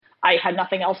I had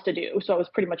nothing else to do. So I was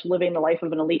pretty much living the life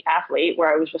of an elite athlete where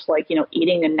I was just like,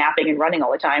 eating and napping and running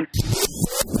all the time.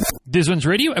 Diz Runs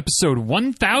Radio, episode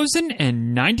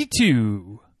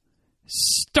 1092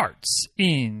 starts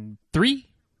in 3,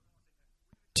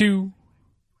 2,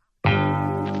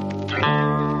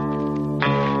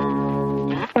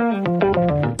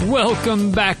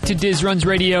 Welcome back to Diz Runs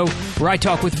Radio, where I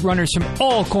talk with runners from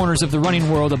all corners of the running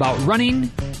world about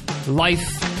running,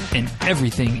 life, and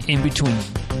everything in between.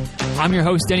 I'm your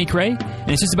host, Denny Cray, and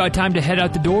it's just about time to head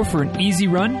out the door for an easy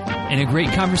run and a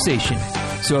great conversation.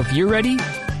 So if you're ready,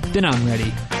 then I'm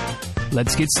ready.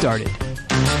 Let's get started.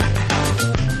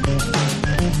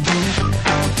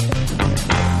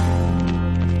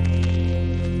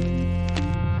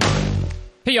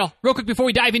 Hey y'all, real quick before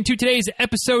we dive into today's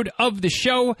episode of the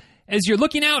show, as you're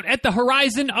looking out at the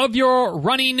horizon of your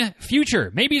running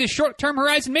future, maybe the short-term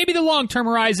horizon, maybe the long-term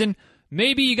horizon,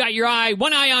 maybe you got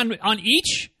one eye on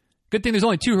each. Good thing there's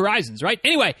only 2 horizons, right?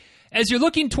 Anyway, as you're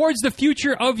looking towards the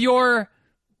future of your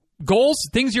goals,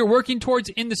 things you're working towards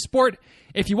in the sport,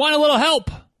 if you want a little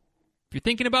help, if you're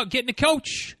thinking about getting a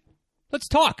coach, let's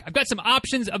talk. I've got some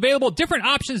options available, different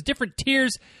options, different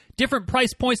tiers, different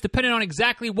price points, depending on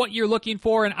exactly what you're looking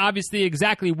for and obviously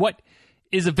exactly what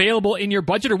is available in your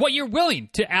budget or what you're willing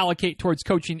to allocate towards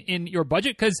coaching in your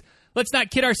budget. Because let's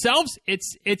not kid ourselves,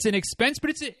 it's an expense,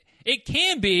 but it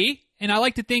can be, and I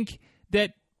like to think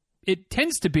that it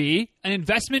tends to be an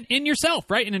investment in yourself,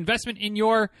 right? An investment in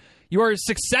your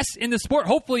success in the sport,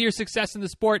 hopefully your success in the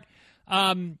sport.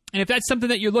 And if that's something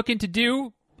that you're looking to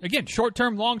do, again,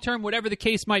 short-term, long-term, whatever the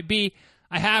case might be,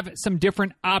 I have some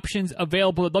different options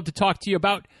available. I'd love to talk to you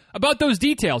about those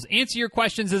details, answer your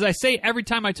questions. As I say every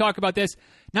time I talk about this,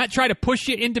 not try to push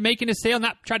you into making a sale,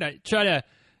 not try to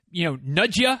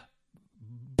nudge you,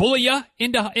 bully you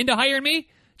into hiring me.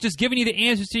 Just giving you the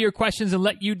answers to your questions and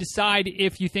let you decide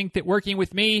if you think that working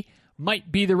with me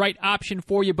might be the right option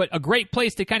for you. But a great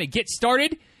place to kind of get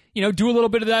started, do a little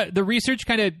bit of the research,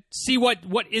 kind of see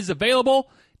what is available.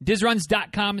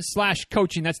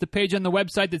 DizRuns.com/coaching. That's the page on the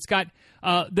website that's got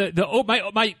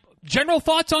my general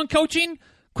thoughts on coaching,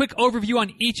 quick overview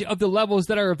on each of the levels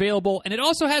that are available, and it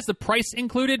also has the price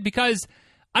included because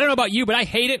I don't know about you, but I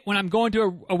hate it when I'm going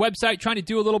to a website trying to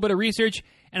do a little bit of research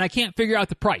and I can't figure out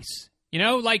the price.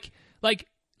 Like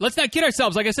let's not kid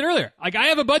ourselves. Like I said earlier, like I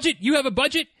have a budget, you have a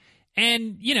budget,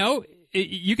 and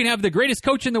you can have the greatest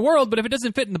coach in the world, but if it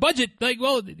doesn't fit in the budget,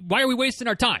 why are we wasting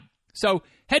our time? So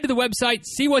head to the website,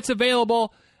 see what's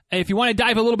available. If you want to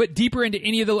dive a little bit deeper into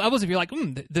any of the levels, if you're like,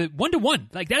 the one-to-one,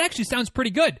 like that actually sounds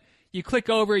pretty good. You click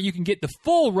over, you can get the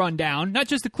full rundown, not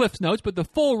just the Cliff's Notes, but the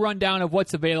full rundown of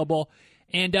what's available.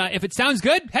 And if it sounds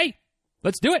good, hey,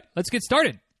 let's do it. Let's get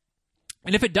started.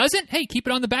 And if it doesn't, hey, keep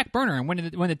it on the back burner. And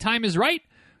when the time is right,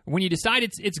 when you decide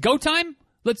it's go time,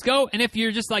 let's go. And if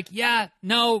you're just like, yeah,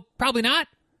 no, probably not,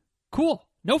 cool.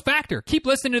 No factor. Keep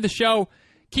listening to the show.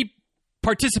 Keep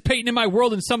participating in my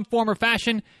world in some form or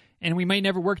fashion, and we may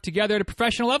never work together at a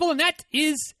professional level, and that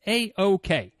is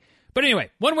A-okay. But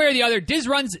anyway, one way or the other,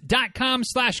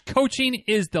 DizRuns.com/coaching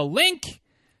is the link.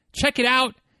 Check it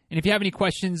out, and if you have any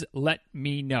questions, let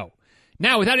me know.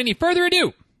 Now, without any further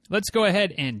ado, let's go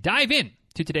ahead and dive in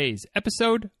to today's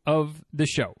episode of the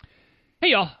show.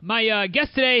 Hey, y'all. My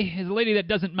guest today is a lady that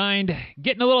doesn't mind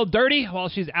getting a little dirty while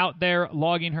she's out there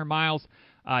logging her miles.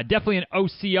 Definitely an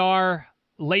OCR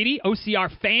lady, OCR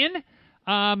fan,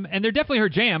 and they're definitely her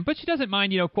jam, but she doesn't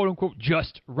mind, quote-unquote,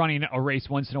 just running a race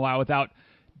once in a while without,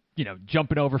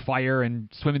 jumping over fire and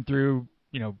swimming through,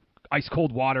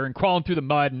 ice-cold water and crawling through the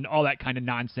mud and all that kind of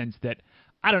nonsense that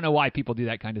I don't know why people do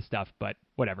that kind of stuff, but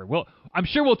whatever. I'm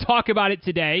sure we'll talk about it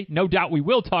today. No doubt we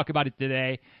will talk about it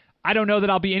today. I don't know that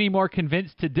I'll be any more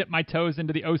convinced to dip my toes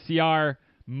into the OCR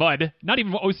mud, not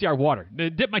even OCR water,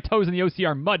 dip my toes in the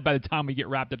OCR mud by the time we get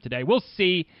wrapped up today. We'll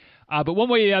see. But one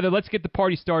way or the other, let's get the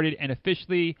party started and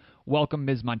officially welcome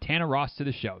Ms. Montana Ross to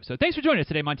the show. So thanks for joining us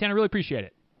today, Montana. Really appreciate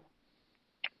it.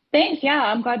 Thanks. Yeah,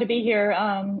 I'm glad to be here.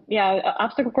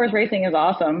 Obstacle course racing is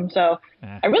awesome. So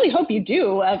I really hope you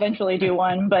do eventually do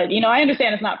one. But, I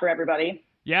understand it's not for everybody.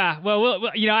 Yeah, well,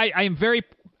 I am very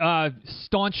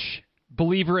staunch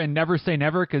believer in never say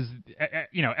never because,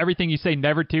 everything you say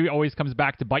never to always comes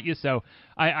back to bite you. So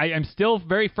I am still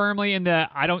very firmly in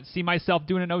I don't see myself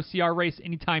doing an OCR race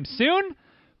anytime soon,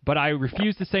 but I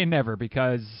refuse to say never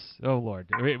because, oh, Lord,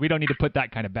 we don't need to put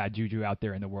that kind of bad juju out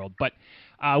there in the world. But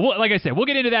like I said, we'll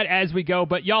get into that as we go.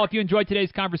 But, y'all, if you enjoyed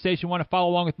today's conversation, want to follow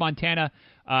along with Montana,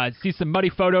 see some muddy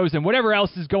photos and whatever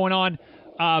else is going on,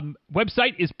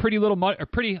 website is Pretty Lil,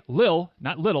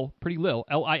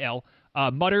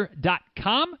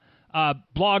 Mutter.com.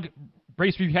 Blog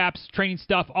race recaps, training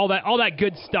stuff, all that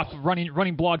good stuff,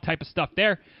 running blog type of stuff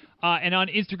there. And on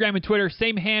Instagram and Twitter,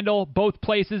 same handle, both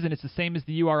places, and it's the same as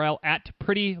the URL at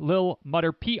Pretty Lil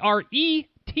Mudder,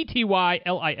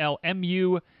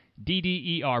 PrettyLilMudder,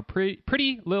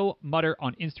 Pretty Lil Mudder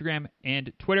on Instagram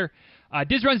and Twitter.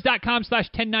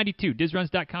 DizRuns.com/1092,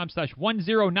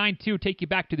 DizRuns.com/1092. Take you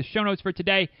back to the show notes for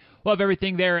today. We'll have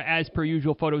everything there as per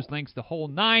usual, photos, links, the whole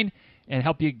nine, and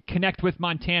help you connect with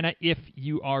Montana if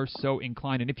you are so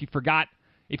inclined. And if you forgot,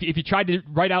 if you tried to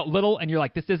write out little and you're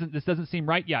like, this doesn't seem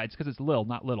right, yeah, it's because it's Lil,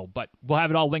 not little. But we'll have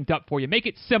it all linked up for you. Make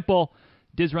it simple,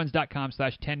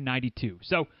 DizRuns.com/1092.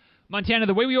 So, Montana,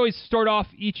 the way we always start off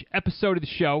each episode of the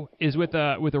show is with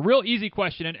a real easy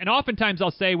question. And oftentimes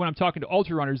I'll say when I'm talking to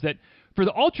ultra runners that for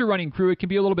the ultra running crew, it can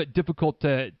be a little bit difficult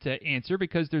to answer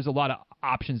because there's a lot of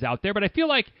options out there. But I feel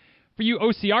like for you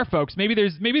OCR folks, maybe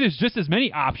there's just as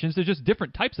many options. There's just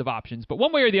different types of options. But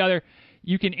one way or the other,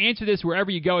 you can answer this wherever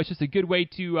you go. It's just a good way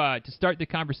to start the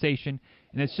conversation.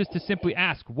 And it's just to simply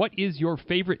ask, what is your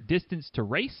favorite distance to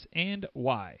race and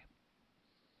why?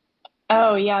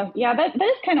 Oh, yeah. That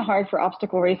is kind of hard for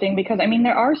obstacle racing because, I mean,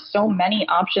 there are so many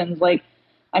options. Like,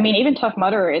 I mean, even Tough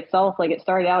Mudder itself, like, it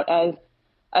started out as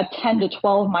a 10 to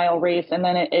 12 mile race, and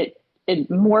then it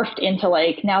morphed into,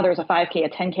 like, now there's a 5K, a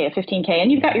 10K, a 15K, and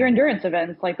you've got your endurance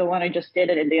events, like the one I just did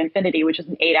at the Infinity, which is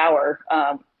an 8-hour,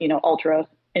 ultra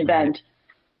event.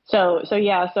 So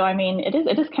I mean,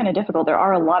 it is kind of difficult. There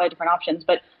are a lot of different options,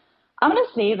 but I'm going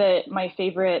to say that my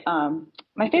favorite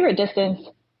distance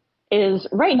is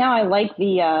right now I like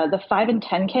the 5 and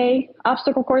 10K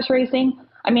obstacle course racing.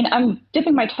 I mean, I'm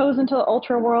dipping my toes into the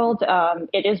ultra world.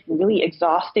 It is really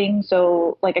exhausting.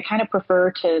 So like, I kind of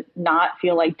prefer to not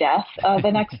feel like death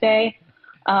the next day.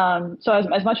 So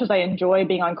as much as I enjoy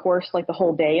being on course, like the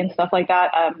whole day and stuff like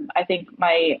that, I think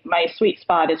my sweet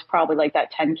spot is probably like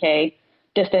that 10K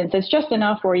distance. It's just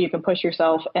enough where you can push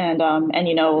yourself and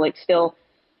like still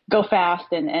go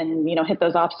fast and hit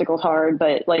those obstacles hard,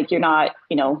 but like you're not,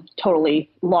 totally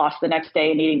lost the next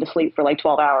day needing to sleep for like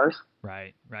 12 hours.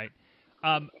 Right.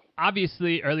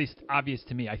 Obviously, or at least obvious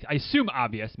to me, I assume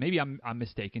obvious, maybe I'm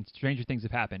mistaken, stranger things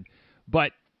have happened,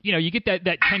 but you get that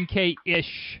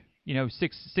 10K-ish,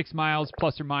 6 miles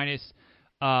plus or minus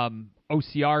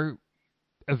OCR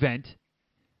event.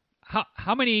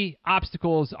 How many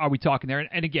obstacles are we talking there?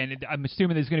 And again, I'm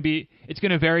assuming it's going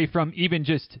to vary from even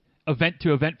just event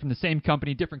to event from the same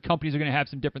company. Different companies are going to have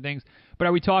some different things. But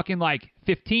are we talking like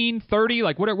 15, 30?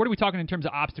 Like what are we talking in terms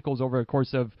of obstacles over the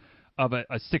course of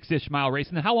a 6-ish mile race?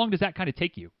 And then how long does that kind of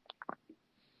take you?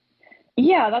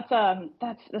 Yeah, that's an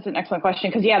excellent question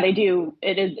because they do.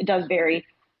 It does vary.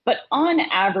 But on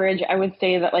average, I would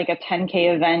say that like a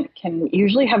 10K event can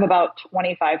usually have about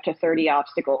 25 to 30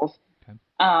 obstacles. Okay.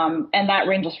 And that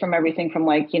ranges from everything from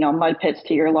like, mud pits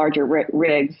to your larger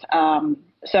rigs.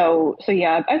 So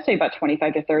yeah, I'd say about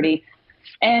 25 to 30.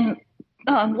 And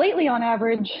lately on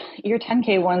average, your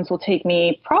 10K ones will take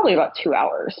me probably about 2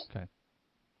 hours. Okay.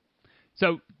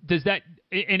 So does that,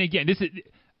 and again, this is,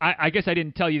 I guess I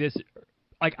didn't tell you this,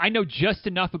 like I know just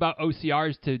enough about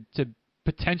OCRs to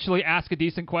potentially ask a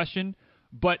decent question,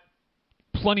 but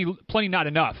plenty not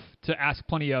enough to ask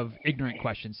plenty of ignorant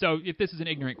questions. So if this is an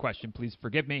ignorant question, please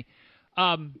forgive me.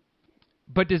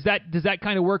 But does that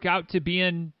kind of work out to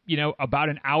being, about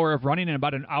an hour of running and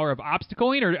about an hour of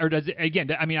obstacling, or does it,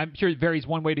 again, I mean, I'm sure it varies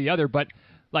one way to the other, but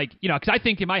like, because I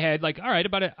think in my head, like, all right,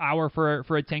 about an hour for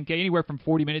a 10K, anywhere from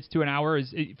 40 minutes to an hour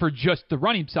is for just the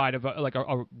running side of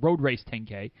a road race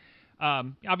 10K.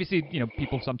 Obviously,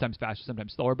 people sometimes faster,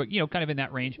 sometimes slower, but kind of in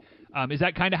that range. Is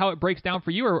that kind of how it breaks down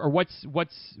for you, or what's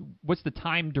the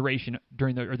time duration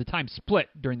or the time split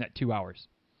during that 2 hours?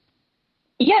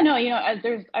 Yeah, no,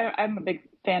 I'm a big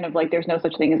fan of like, there's no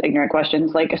such thing as ignorant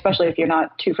questions, like, especially if you're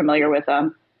not too familiar with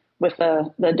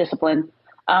the discipline.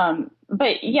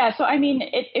 But yeah, so I mean,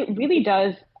 it really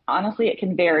does, honestly, it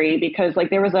can vary because like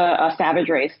there was a Savage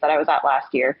race that I was at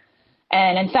last year.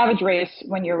 And in Savage race,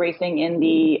 when you're racing in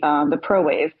the Pro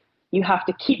Wave, you have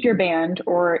to keep your band,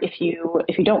 or if you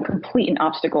don't complete an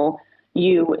obstacle,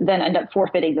 you then end up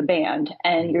forfeiting the band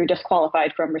and you're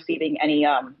disqualified from receiving any,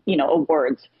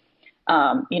 awards,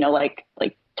 like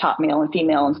top male and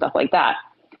female and stuff like that.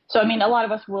 So, I mean, a lot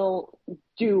of us will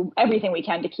do everything we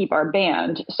can to keep our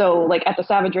band. So like at the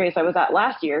Savage race I was at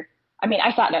last year, I mean,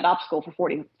 I sat in an obstacle for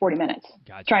 40 minutes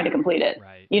trying to complete it,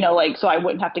 right. So I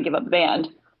wouldn't have to give up the band.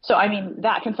 So, I mean,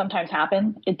 that can sometimes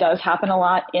happen. It does happen a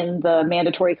lot in the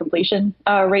mandatory completion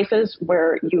races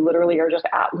where you literally are just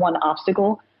at one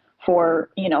obstacle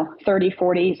for, 30,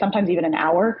 40, sometimes even an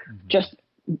hour, just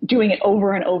doing it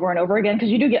over and over and over again, because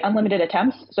you do get unlimited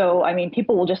attempts. So, I mean,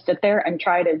 people will just sit there and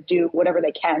try to do whatever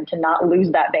they can to not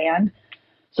lose that band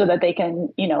so that they can,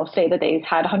 say that they've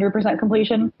had 100%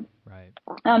 completion. Right.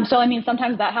 So, I mean,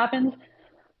 sometimes that happens.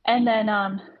 And then,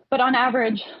 but on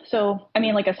average, so, I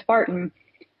mean, like a Spartan,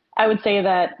 I would say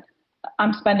that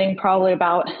I'm spending probably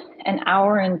about an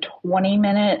hour and 20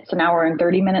 minutes, an hour and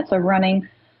 30 minutes of running.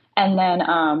 And then,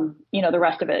 the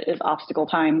rest of it is obstacle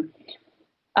time.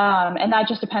 And that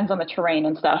just depends on the terrain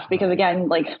and stuff, because again,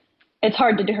 like it's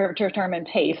hard to determine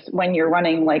pace when you're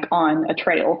running like on a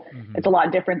trail. Mm-hmm. It's a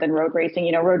lot different than road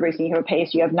racing. Road racing, you have a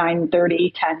pace, you have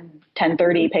 9:30,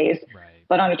 10:30 pace. Right.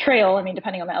 But on a trail, I mean,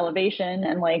 depending on the elevation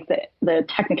and like the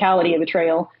technicality of the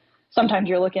trail, sometimes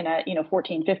you're looking at,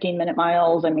 14, 15 minute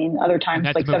miles. I mean, other times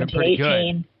like 17, 18.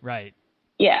 Good. Right.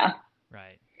 Yeah.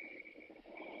 Right.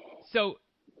 So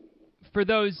for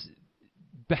those,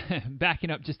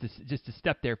 backing up just a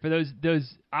step there, for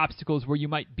those obstacles where you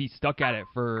might be stuck at it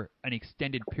for an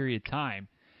extended period of time,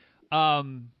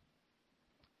 and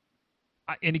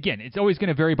again, it's always going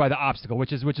to vary by the obstacle,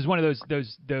 which is one of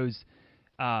those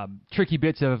tricky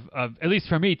bits of at least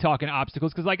for me talking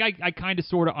obstacles, because like I kind of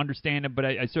sort of understand them, but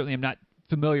I certainly am not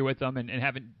familiar with them and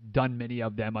haven't done many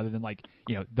of them other than like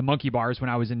the monkey bars when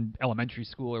I was in elementary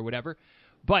school or whatever.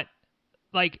 But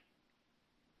like,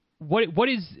 what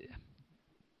is,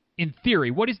 in theory,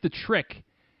 what is the trick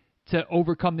to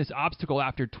overcome this obstacle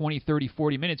after 20, 30,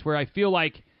 40 minutes, where I feel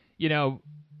like,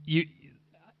 you,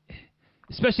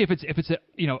 especially if it's a,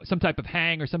 some type of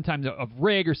hang or some type of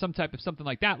rig or some type of something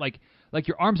like that, like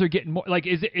your arms are getting more, like,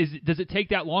 does it take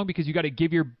that long because you got to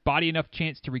give your body enough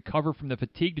chance to recover from the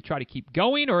fatigue to try to keep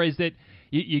going? Or is it,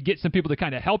 you get some people to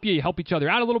kind of help you help each other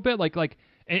out a little bit?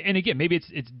 And again, maybe it's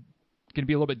going to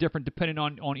be a little bit different depending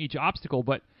on each obstacle,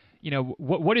 but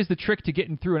what is the trick to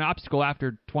getting through an obstacle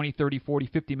after 20, 30, 40,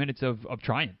 50 minutes of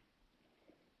trying?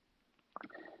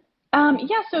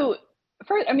 So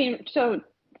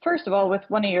first of all, with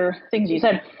one of your things you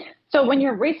said, so when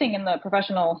you're racing in the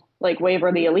professional like wave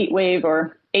or the elite wave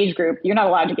or age group, you're not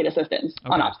allowed to get assistance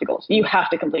on obstacles. You have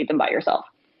to complete them by yourself.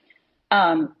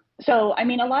 So, I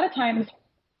mean, a lot of times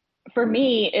for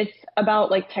me, it's about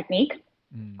like technique,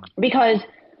 because,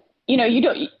 you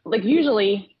don't, like,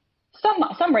 usually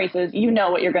some races,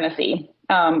 what you're going to see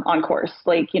on course.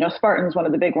 Like, Spartan's one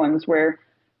of the big ones where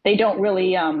they don't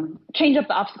really change up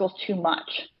the obstacles too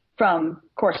much from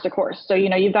course to course. So,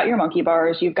 you've got your monkey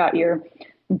bars, you've got your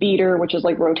beater, which is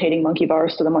like rotating monkey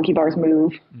bars, so the monkey bars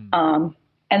move. And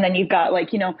then you've got like,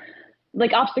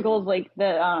 like obstacles like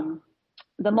the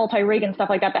multi-rig and stuff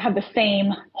like that have the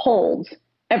same holds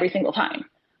every single time.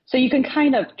 So you can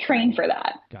kind of train for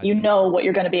that. Gotcha. What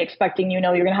you're going to be expecting. You're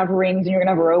going to have rings and you're going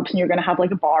to have ropes and you're going to have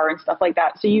like a bar and stuff like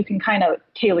that. So you can kind of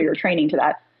tailor your training to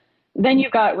that. Then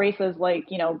you've got races like,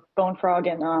 Bone Frog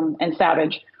and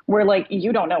Savage, where like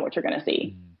you don't know what you're going to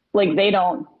see. Like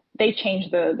they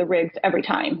change the rigs every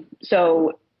time.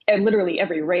 So literally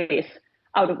every race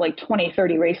out of like 20,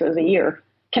 30 races a year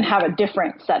can have a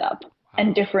different setup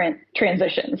and different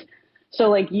transitions. So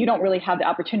like you don't really have the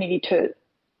opportunity to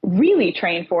really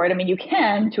train for it. I mean, you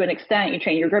can to an extent, you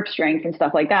train your grip strength and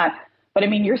stuff like that, but I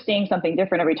mean, you're seeing something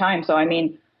different every time. So, I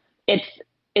mean,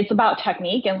 it's about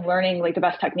technique and learning like the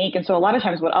best technique. And so a lot of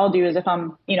times what I'll do is if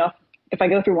I'm, if I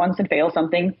go through once and fail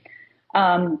something,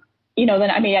 then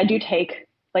I do take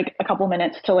like a couple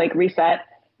minutes to like reset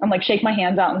and like shake my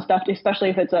hands out and stuff,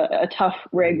 especially if it's a tough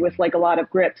rig with like a lot of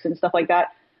grips and stuff like that,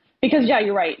 because yeah,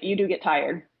 you're right. You do get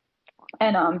tired.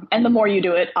 And the more you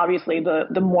do it, obviously,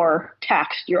 the more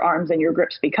taxed your arms and your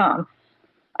grips become.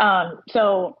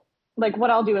 So like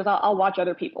what I'll do is I'll watch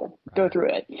other people go through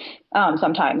it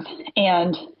sometimes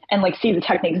and like see the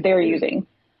techniques they're using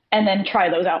and then try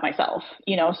those out myself.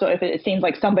 So if it seems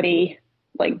like somebody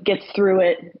like gets through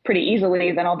it pretty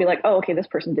easily, then I'll be like, oh, okay, this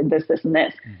person did this, this, and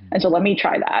this. And so let me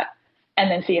try that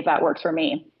and then see if that works for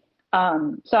me.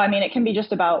 So, I mean, it can be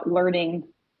just about learning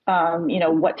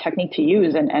what technique to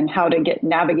use and how to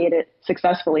navigate it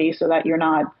successfully so that you're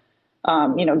not,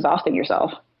 exhausting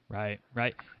yourself. Right.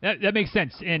 That makes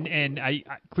sense. And I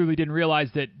clearly didn't realize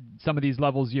that some of these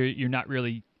levels you're not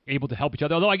really able to help each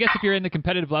other. Although I guess if you're in the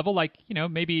competitive level, like,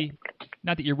 maybe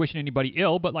not that you're wishing anybody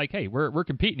ill, but like, hey, we're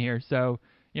competing here. So,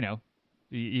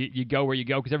 you go where you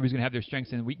go because everybody's going to have their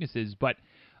strengths and weaknesses. But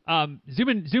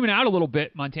zooming out a little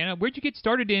bit, Montana, where'd you get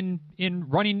started in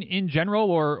running in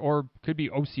general, or could be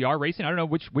OCR racing? I don't know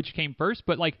which came first,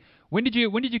 but like when did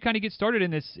you kind of get started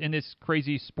in this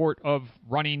crazy sport of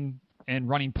running and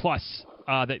running plus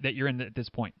that you're in at this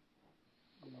point?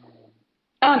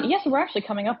 Yes, we're actually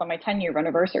coming up on my 10-year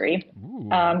anniversary,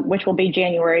 which will be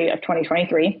January of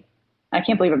 2023. I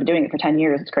can't believe I've been doing it for 10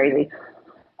 years. It's crazy.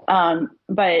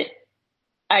 But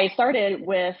I started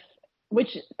with,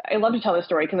 which I love to tell this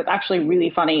story because it's actually really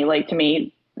funny, like to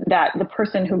me, that the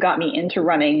person who got me into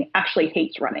running actually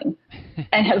hates running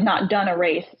and has not done a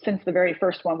race since the very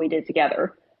first one we did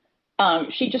together.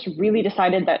 She just really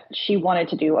decided that she wanted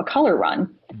to do a color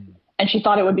run and she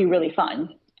thought it would be really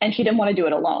fun and she didn't want to do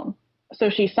it alone. So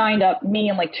she signed up me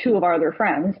and like 2 of our other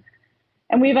friends.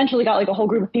 And we eventually got like a whole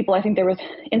group of people. I think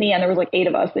in the end, there was like 8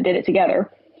 of us that did it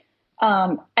together.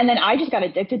 And then I just got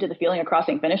addicted to the feeling of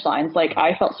crossing finish lines. Like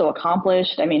I felt so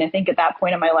accomplished. I mean, I think at that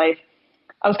point in my life,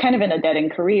 I was kind of in a dead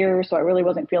end career. So I really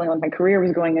wasn't feeling like my career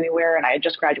was going anywhere. And I had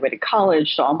just graduated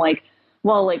college. So I'm like,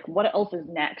 well, like what else is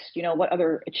next? You know, what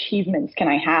other achievements can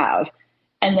I have?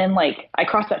 And then like I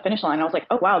crossed that finish line. I was like,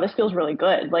 oh, wow, this feels really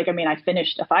good. Like, I mean, I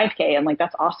finished a 5K and like,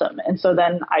 that's awesome. And so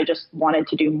then I just wanted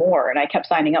to do more and I kept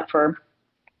signing up for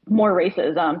more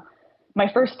races.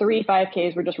 My first 3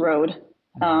 5Ks were just road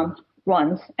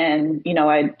runs. And, you know,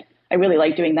 I really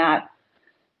liked doing that.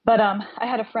 But I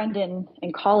had a friend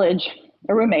in college,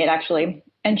 a roommate actually,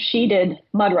 and she did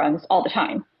mud runs all the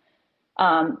time.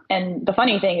 And the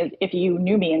funny thing is, if you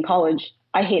knew me in college,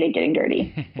 I hated getting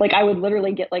dirty. Like I would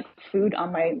literally get like food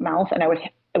on my mouth and I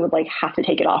would like have to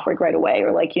take it off like right away.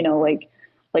 Or like, you know, like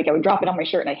I would drop it on my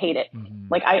shirt and I hate it. Mm-hmm.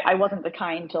 Like I wasn't the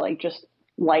kind to like, just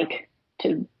like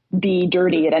to be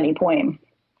dirty at any point.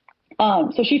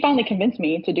 So she finally convinced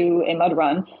me to do a mud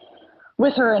run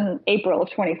with her in April of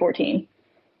 2014.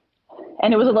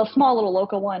 And it was a small little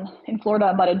local one in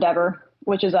Florida, Mud Endeavor,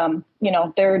 which is, you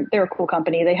know, they're a cool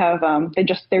company. They have,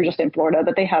 they're just in Florida,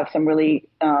 but they have some really,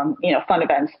 you know, fun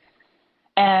events.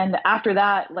 And after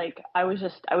that, like, I was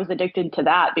addicted to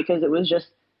that because it was just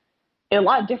a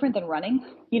lot different than running.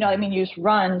 You know, I mean, you just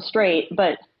run straight,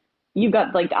 but you've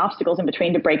got like the obstacles in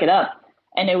between to break it up.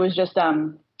 And it was just,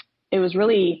 it was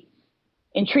really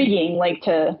intriguing, like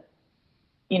to,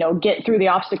 you know, get through the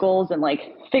obstacles and like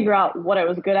figure out what I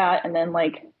was good at. And then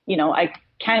like, you know, I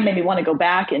kind of made me want to go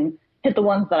back and hit the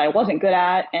ones that I wasn't good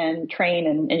at and train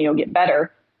and you know, get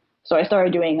better. So I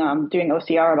started doing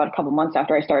OCR about a couple months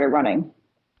after I started running.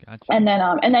 Gotcha. And then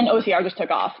OCR just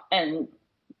took off and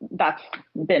that's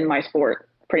been my sport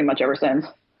pretty much ever since.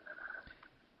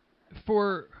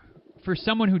 For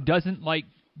someone who doesn't like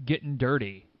getting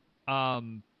dirty, I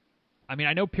mean,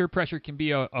 I know peer pressure can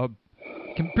be a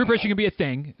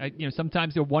thing. You know,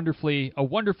 sometimes a wonderful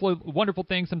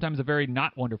thing, sometimes a very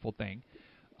not wonderful thing.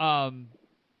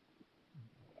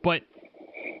 But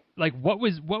like, what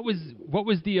was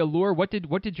the allure? What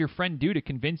did your friend do to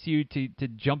convince you to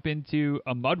jump into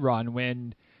a mud run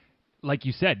when, like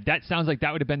you said, that sounds like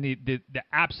that would have been the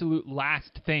absolute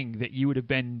last thing that you would have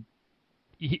been,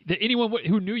 that anyone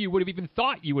who knew you would have even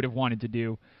thought you would have wanted to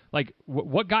do. Like,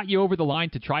 what got you over the line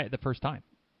to try it the first time?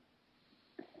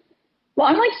 Well,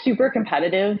 I'm like super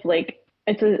competitive. Like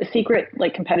it's a secret,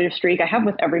 like competitive streak I have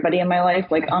with everybody in my life.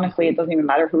 Like, honestly, it doesn't even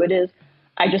matter who it is.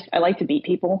 I like to beat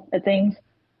people at things.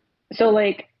 So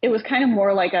like, it was kind of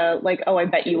more like oh, I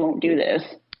bet you won't do this.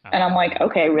 And I'm like,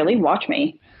 okay, really? Watch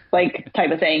me, like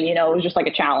type of thing. You know, it was just like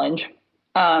a challenge.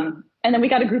 And then we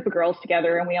got a group of girls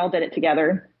together and we all did it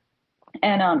together.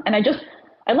 And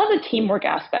I love the teamwork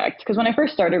aspect because when I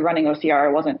first started running OCR,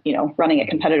 I wasn't, you know, running it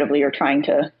competitively or trying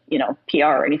to, you know, PR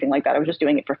or anything like that. I was just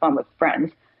doing it for fun with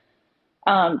friends.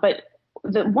 But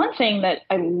the one thing that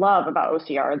I love about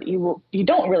OCR that you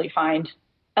don't really find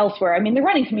elsewhere. I mean, the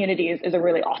running community is a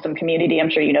really awesome community. I'm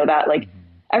sure you know that. Like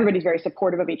everybody's very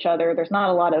supportive of each other. There's not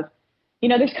a lot of, you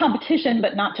know, there's competition,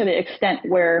 but not to the extent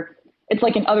where it's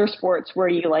like in other sports where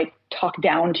you like talk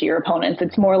down to your opponents.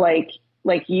 It's more like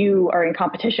you are in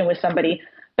competition with somebody,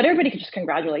 but everybody can just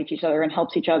congratulate each other and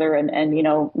helps each other and you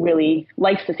know, really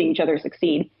likes to see each other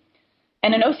succeed.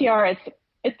 And in OCR,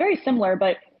 it's very similar,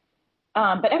 but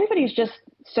everybody's just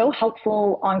so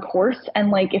helpful on course.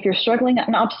 And like, if you're struggling at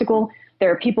an obstacle, there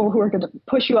are people who are going to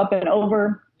push you up and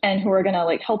over and who are going to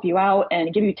like help you out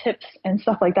and give you tips and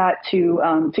stuff like that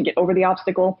to get over the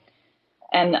obstacle.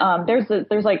 And there's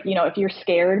like, you know, if you're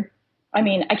scared, I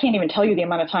mean, I can't even tell you the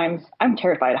amount of times I'm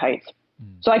terrified of heights.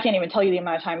 So I can't even tell you the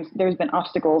amount of times there's been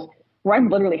obstacles where I'm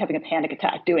literally having a panic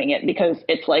attack doing it because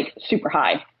it's like super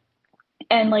high.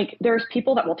 And like, there's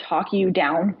people that will talk you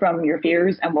down from your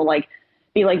fears and will like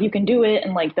be like, you can do it.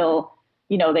 And like, they'll,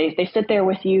 you know, they sit there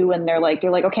with you and they're like,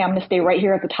 okay, I'm going to stay right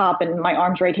here at the top and my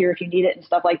arm's right here if you need it and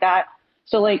stuff like that.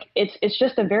 So like, it's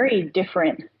just a very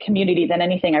different community than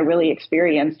anything I really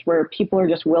experienced, where people are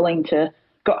just willing to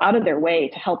go out of their way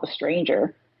to help a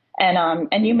stranger.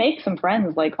 And you make some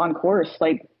friends like on course,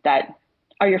 like that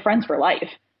are your friends for life.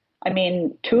 I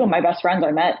mean, 2 of my best friends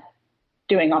I met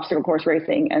doing obstacle course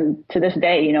racing. And to this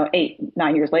day, 8,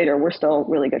 9 years later, we're still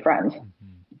really good friends.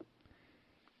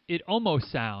 It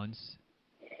almost sounds,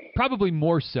 probably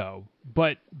more so,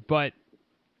 but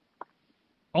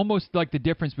almost like the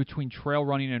difference between trail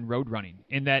running and road running,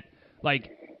 in that,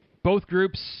 like, both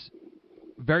groups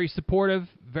very supportive,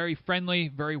 very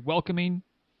friendly, very welcoming,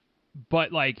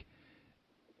 but like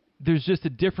there's just a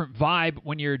different vibe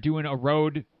when you're doing a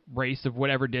road race of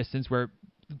whatever distance, where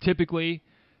typically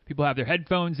people have their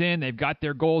headphones in, they've got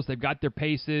their goals, they've got their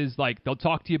paces, like they'll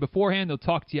talk to you beforehand, they'll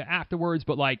talk to you afterwards,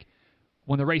 but like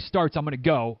when the race starts, I'm going to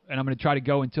go, and I'm going to try to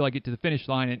go until I get to the finish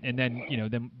line, and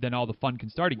then, then all the fun can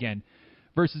start again.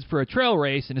 Versus for a trail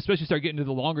race, and especially start getting to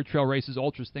the longer trail races,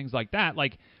 ultras, things like that,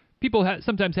 like people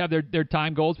sometimes have their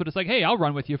time goals, but it's like, hey, I'll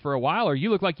run with you for a while, or you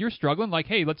look like you're struggling, like,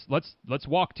 hey, let's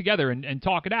walk together and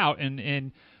talk it out,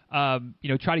 and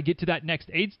try to get to that next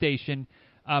aid station.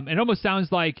 It almost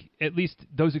sounds like at least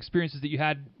those experiences that you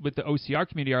had with the OCR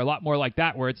community are a lot more like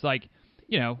that, where it's like,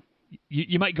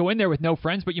 you might go in there with no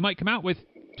friends, but you might come out with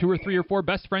 2 or 3 or 4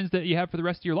 best friends that you have for the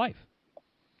rest of your life.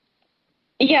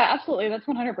 Yeah, absolutely. That's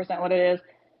 100% what it is.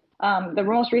 The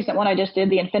most recent one I just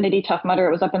did, the Infinity Tough Mudder,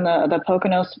 it was up in the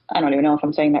Poconos. I don't even know if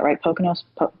I'm saying that right. Poconos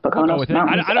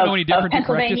Mountains. I don't know any different to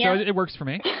correct you, so it works for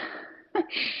me.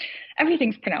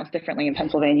 Everything's pronounced differently in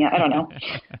Pennsylvania. I don't know.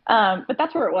 But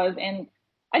that's where it was. And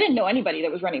I didn't know anybody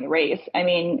that was running the race. I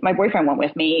mean, my boyfriend went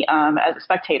with me as a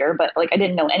spectator, but like I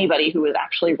didn't know anybody who was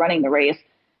actually running the race.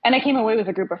 And I came away with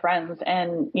a group of friends,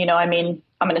 and, I'm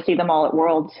going to see them all at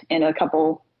Worlds in a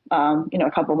couple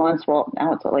months. Well,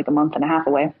 now it's like a month and a half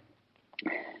away.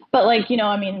 But like,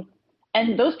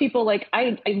 and those people, like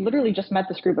I literally just met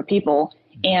this group of people,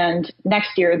 and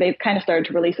next year they've kind of started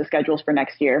to release the schedules for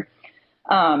next year.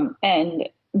 And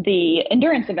the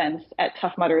endurance events at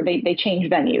Tough Mudder, they change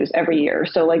venues every year.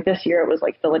 So like this year it was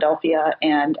like Philadelphia,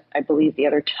 and I believe the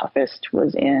other toughest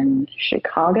was in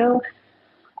Chicago.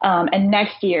 And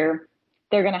next year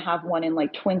they're going to have one in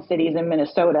like Twin Cities in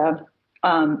Minnesota.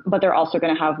 But they're also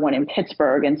going to have one in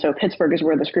Pittsburgh. And so Pittsburgh is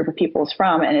where this group of people is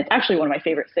from. And it's actually one of my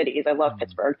favorite cities. I love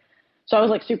Pittsburgh. So I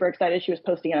was like super excited. She was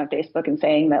posting it on Facebook and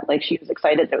saying that like she was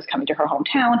excited that it was coming to her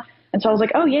hometown. And so I was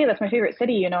like, oh, yay, that's my favorite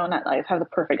city, and I have the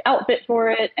perfect outfit for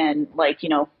it. And like,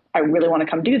 I really want to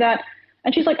come do that.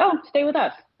 And she's like, oh, stay with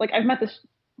us. Like I've met this,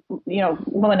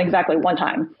 woman exactly one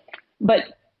time. But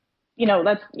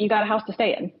that's, you got a house to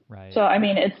stay in. Right. So, I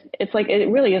mean, it's like, it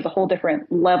really is a whole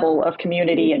different level of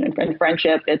community and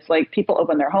friendship. It's like people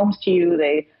open their homes to you.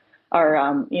 They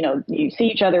are, you see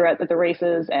each other at the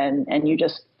races, and you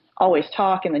just always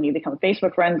talk, and then you become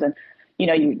Facebook friends, and,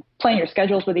 you plan your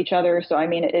schedules with each other. So, I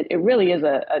mean, it really is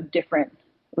a different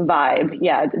vibe.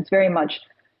 Yeah. It's very much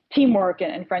teamwork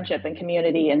and friendship and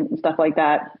community and stuff like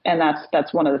that. And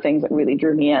that's one of the things that really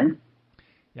drew me in.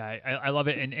 Yeah. I love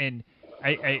it. And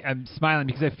I'm smiling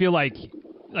because I feel like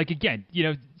again,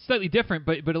 slightly different,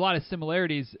 but a lot of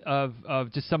similarities of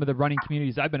just some of the running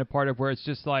communities I've been a part of, where it's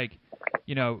just like,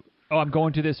 oh, I'm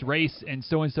going to this race, and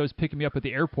so-and-so's picking me up at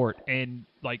the airport, and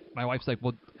like my wife's like,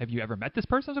 well, have you ever met this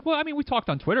person? I was like, well, I mean, we talked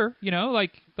on Twitter, but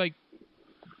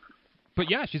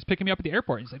yeah, she's picking me up at the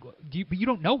airport. And he's like, well, you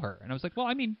don't know her? And I was like, well,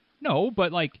 I mean, no,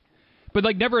 but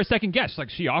never a second guess. Like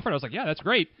she offered, I was like, yeah, that's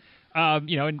great. And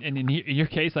in your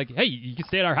case, like, hey, you can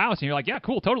stay at our house, and you're like, yeah,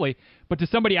 cool, totally. But to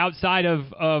somebody outside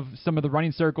of some of the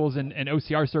running circles and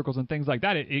OCR circles and things like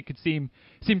that, it could seem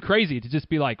crazy to just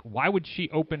be like, why would she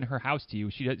open her house to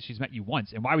you? She's met you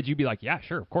once, and why would you be like, yeah,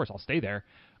 sure, of course, I'll stay there.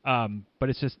 But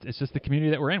it's just the community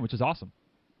that we're in, which is awesome.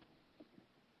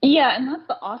 Yeah, and that's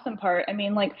the awesome part. I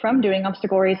mean, like from doing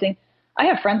obstacle racing, I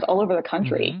have friends all over the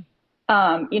country.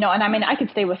 Mm-hmm. And I mean, I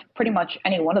could stay with pretty much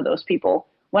any one of those people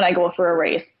when I go for a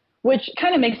race, which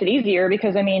kind of makes it easier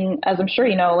because, I mean, as I'm sure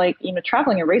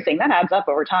traveling and racing, that adds up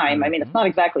over time. Mm-hmm. I mean, it's not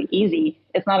exactly easy.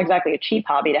 It's not exactly a cheap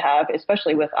hobby to have,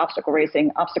 especially with obstacle racing.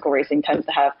 Obstacle racing tends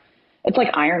to have, it's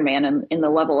like Ironman in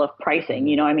the level of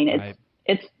pricing. I mean,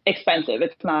 it's expensive.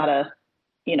 It's not a,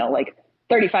 like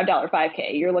 $35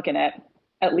 5K. You're looking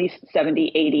at least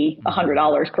 $70, $80,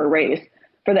 $100 per race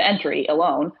for the entry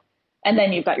alone. And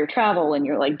then you've got your travel, and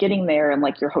you're like getting there, and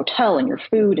like your hotel and your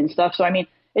food and stuff. So, I mean,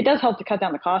 it does help to cut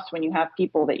down the cost when you have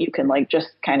people that you can like just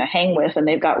kind of hang with, and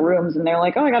they've got rooms, and they're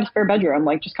like, oh, I got a spare bedroom.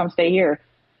 Like, just come stay here.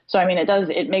 So, I mean,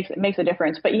 it makes a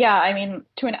difference. But yeah, I mean,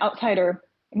 to an outsider,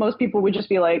 most people would just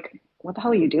be like, what the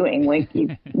hell are you doing? Like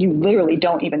you literally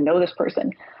don't even know this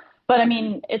person. But I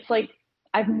mean, it's like,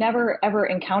 I've never ever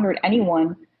encountered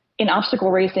anyone in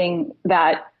obstacle racing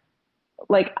that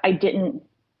like I didn't,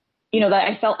 that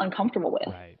I felt uncomfortable with.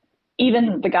 Right.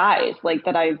 Even the guys like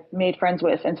that I've made friends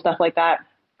with and stuff like that.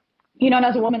 And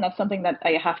as a woman, that's something that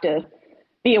I have to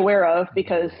be aware of,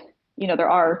 because, there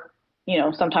are,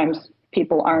 sometimes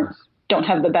people don't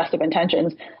have the best of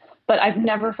intentions, but I've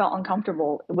never felt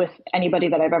uncomfortable with anybody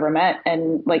that I've ever met.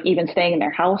 And like even staying in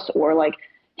their house or like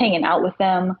hanging out with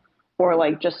them or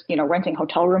like just, renting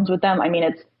hotel rooms with them. I mean,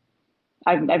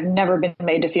 I've never been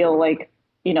made to feel like,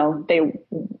 it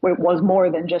was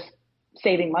more than just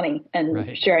saving money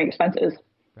and sharing expenses.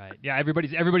 Right. Yeah.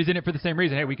 Everybody's in it for the same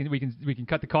reason. Hey, we can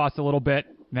cut the cost a little bit.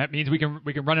 And that means we can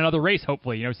run another race.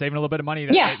 Hopefully, saving a little bit of money.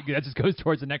 That just goes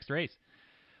towards the next race.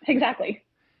 Exactly.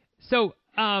 So,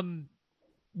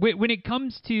 when it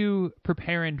comes to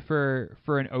preparing for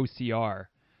an OCR,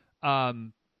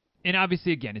 and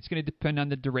obviously again, it's going to depend on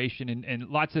the duration and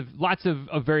lots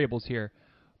of variables here.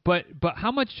 But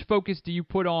how much focus do you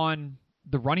put on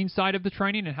the running side of the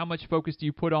training, and how much focus do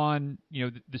you put on,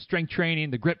 the strength training,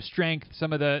 the grip strength,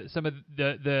 some of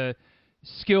the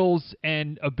skills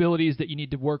and abilities that you need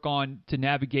to work on to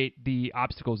navigate the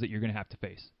obstacles that you're going to have to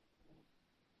face?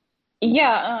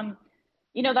 Yeah.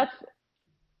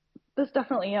 That's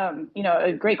definitely,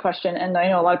 a great question. And I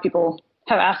know a lot of people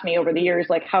have asked me over the years,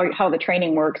 like how the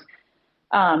training works.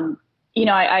 I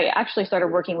actually started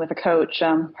working with a coach.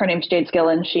 Her name's Jade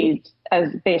Skillen. She's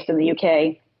based in the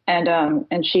UK,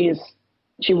 and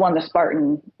she won the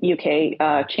Spartan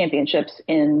UK championships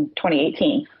in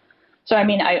 2018. So, I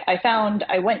mean,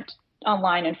 I went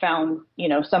online and found,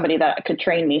 somebody that could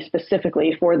train me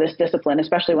specifically for this discipline,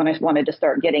 especially when I wanted to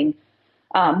start getting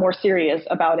more serious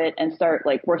about it and start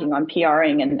like working on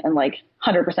PRing and like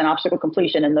 100% obstacle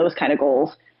completion and those kind of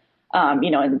goals,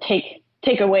 and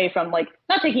take away from like,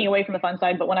 not taking away from the fun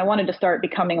side, but when I wanted to start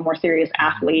becoming a more serious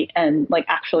athlete and like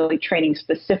actually training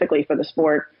specifically for the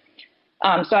sport.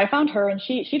 So I found her, and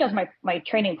she does my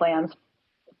training plans.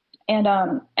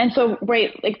 And so,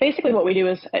 like basically what we do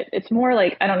is it's more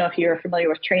like, I don't know if you're familiar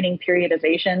with training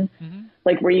periodization,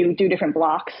 like where you do different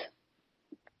blocks.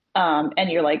 And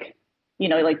you're like,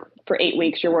 like for 8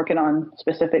 weeks, you're working on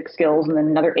specific skills, and then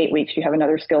another 8 weeks, you have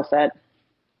another skill set.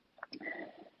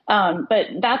 But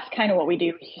that's kind of what we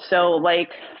do. So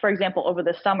like, for example, over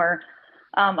the summer,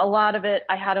 a lot of it,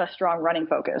 I had a strong running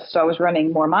focus. So I was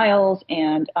running more miles,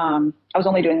 and I was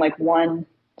only doing like one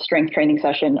strength training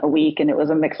session a week, and it was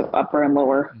a mix of upper and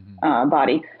lower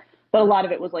body. But a lot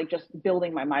of it was like just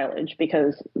building my mileage,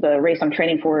 because the race I'm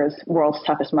training for is World's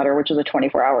Toughest Mudder, which is a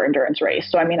 24-hour endurance race.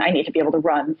 So, I mean, I need to be able to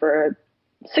run for a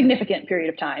significant period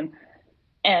of time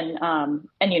and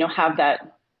have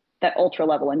that ultra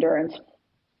level endurance.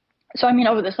 So, I mean,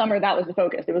 over the summer, that was the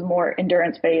focus. It was more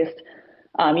endurance based,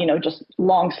 just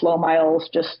long, slow miles,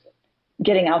 just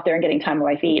getting out there and getting time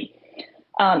on my feet.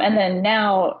 And then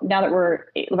now that we're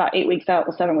about 8 weeks out,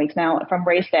 7 weeks now from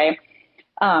race day,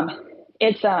 I'm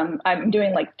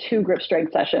doing like 2 grip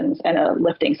strength sessions and a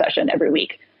lifting session every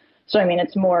week. So, I mean,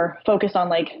 it's more focused on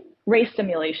like race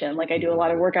simulation. Like I do a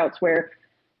lot of workouts where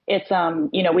it's,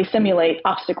 we simulate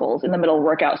obstacles in the middle of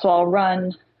workout. So I'll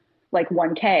run like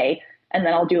 1K, and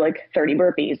then I'll do like 30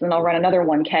 burpees, and I'll run another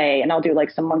 1K, and I'll do like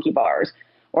some monkey bars,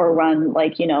 or run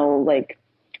like, like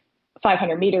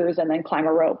 500 meters and then climb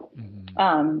a rope.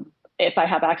 If I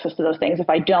have access to those things. If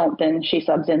I don't, then she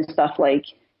subs in stuff like,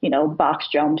 box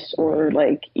jumps or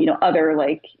like, other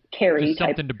like carry just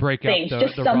something type to break things, up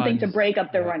just the something runs. to break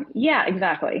up the run. Yeah,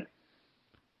 exactly.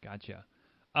 Gotcha.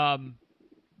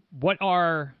 What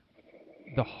are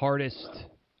the hardest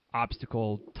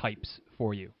obstacle types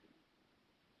for you?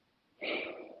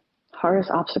 Hardest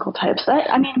obstacle types.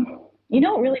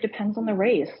 It really depends on the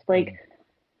race. Like,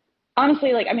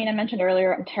 honestly, like, I mean, I mentioned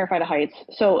earlier, I'm terrified of heights.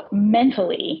 So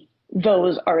mentally,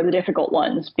 those are the difficult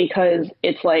ones, because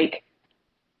it's like,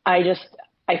 I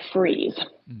freeze.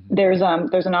 There's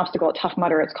an obstacle at Tough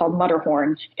Mudder. It's called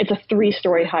Mudderhorn. It's a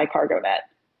 3-story high cargo net.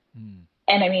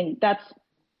 And I mean, that's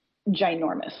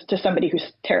ginormous to somebody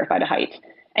who's terrified of heights.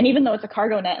 And even though it's a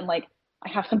cargo net and like I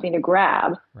have something to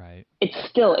grab, right,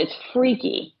 it's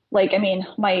freaky. Like, I mean,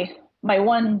 my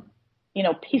one,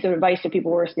 piece of advice to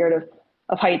people who are scared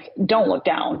of heights, don't look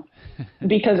down,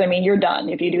 because I mean, you're done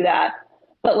if you do that.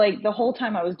 But like the whole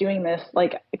time I was doing this,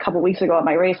 like a couple weeks ago at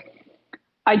my race,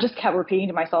 I just kept repeating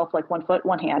to myself, like 1 foot,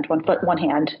 1 hand, 1 foot, 1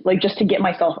 hand, like just to get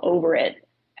myself over it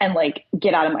and like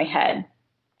get out of my head.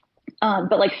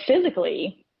 But like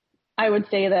physically, I would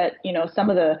say that, some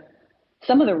of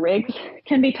the rigs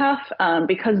can be tough,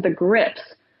 because the grips,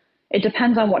 it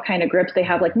depends on what kind of grips they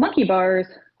have. Like monkey bars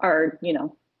are,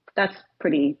 that's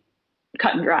pretty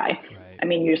cut and dry. Right. I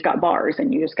mean, you just got bars,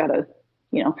 and you just gotta,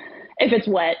 if it's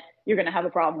wet, you're going to have a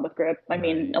problem with grip. I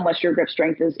mean, unless your grip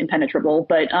strength is impenetrable,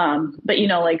 but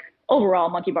like overall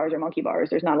monkey bars are monkey bars.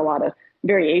 There's not a lot of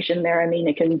variation there. I mean,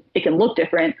 it can look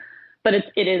different, but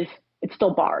it's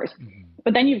still bars.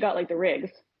 But then you've got like the rigs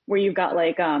where you've got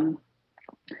like,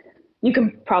 you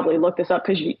can probably look this up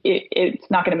because it's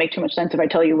not going to make too much sense if I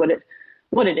tell you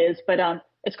what it is. But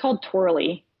it's called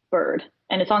Twirly Bird,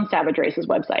 and it's on Savage Race's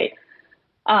website.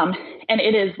 And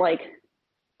it is like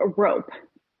a rope,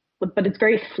 but it's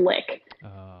very slick,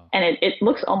 and it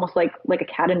looks almost like a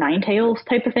cat o' nine tails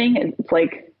type of thing. It's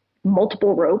like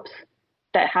multiple ropes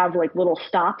that have like little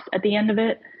stops at the end of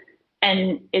it,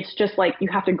 and it's just like you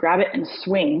have to grab it and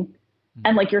swing,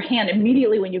 and like your hand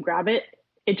immediately when you grab it,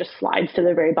 it just slides to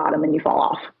the very bottom and you fall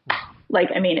off. Like,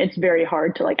 I mean, it's very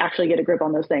hard to like actually get a grip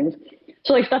on those things.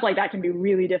 So like stuff like that can be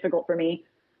really difficult for me.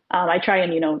 I try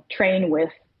and, train with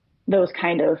those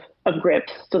kind of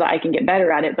grips so that I can get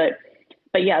better at it.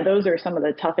 But yeah, those are some of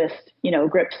the toughest,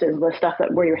 grips is the stuff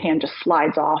that where your hand just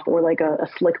slides off, or like a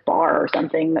slick bar or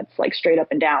something that's like straight up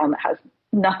and down that has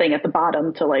nothing at the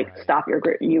bottom to like stop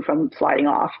you from sliding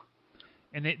off.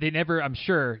 And they never, I'm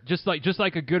sure, just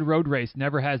like a good road race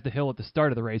never has the hill at the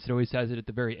start of the race, it always has it at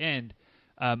the very end.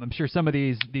 I'm sure some of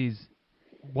these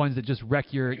ones that just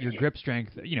wreck your grip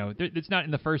strength, it's not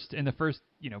in the first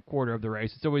quarter of the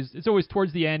race. It's always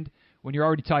towards the end when you're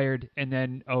already tired, and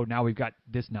then now we've got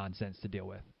this nonsense to deal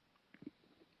with.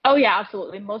 Oh yeah,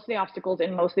 absolutely. Most of the obstacles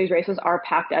in most of these races are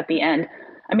packed at the end.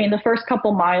 I mean, the first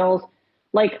couple miles,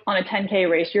 like on a 10K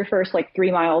race, your first like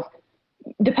 3 miles,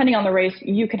 depending on the race,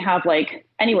 you can have like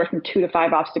anywhere from 2 to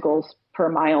 5 obstacles per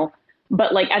mile.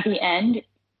 But like at the end,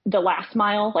 the last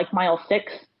mile, like mile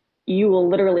 6, you will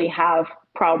literally have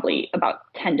probably about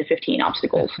 10 to 15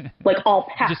 obstacles, like all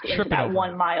packed into that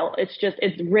 1 mile. It's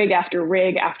rig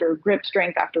after grip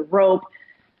strength after rope.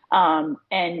 And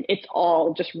it's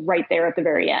all just right there at the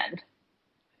very end.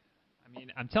 I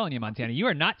mean, I'm telling you, Montana, you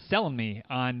are not selling me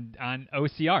on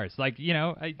OCRs. Like,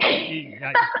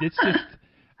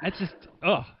 that's just,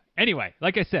 Anyway,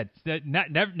 like I said,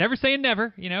 never saying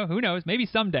never, who knows, maybe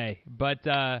someday, but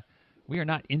we are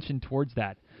not inching towards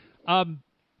that.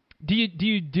 Do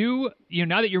you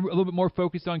now that you're a little bit more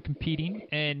focused on competing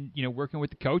and, working with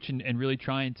the coach and really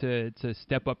trying to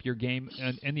step up your game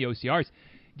in the OCRs,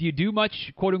 do you do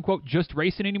much, quote unquote, just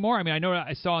racing anymore? I mean, I know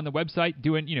I saw on the website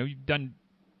you've done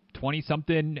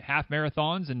 20-something half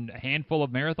marathons and a handful of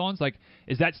marathons. Like,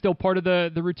 is that still part of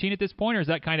the routine at this point, or is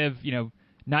that kind of,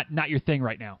 not your thing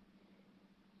right now?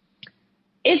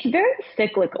 It's very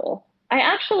cyclical. I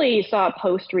actually saw a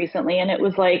post recently, and it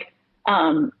was like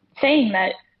saying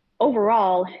that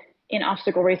overall in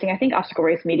obstacle racing, I think Obstacle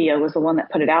Race Media was the one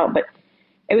that put it out, but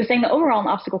it was saying that overall in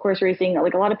obstacle course racing,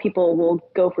 like a lot of people will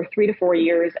go for 3 to 4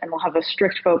 years and they'll have a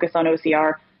strict focus on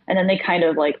OCR, and then they kind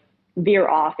of like veer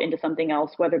off into something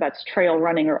else, whether that's trail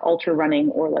running or ultra running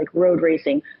or like road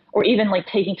racing, or even like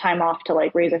taking time off to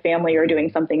like raise a family or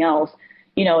doing something else.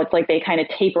 It's like they kind of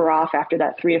taper off after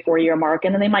that 3 to 4 year mark,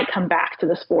 and then they might come back to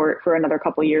the sport for another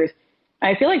couple of years.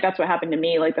 I feel like that's what happened to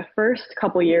me. Like the first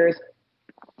couple of years,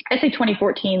 I'd say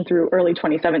 2014 through early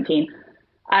 2017,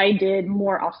 I did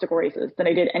more obstacle races than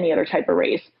I did any other type of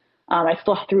race. I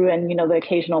still threw in, the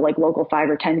occasional like local 5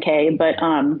 or 10K, but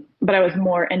I was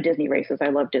more in Disney races. I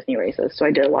love Disney races, so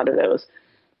I did a lot of those.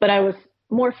 But I was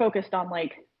more focused on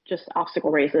like just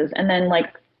obstacle races. And then like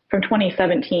from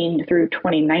 2017 through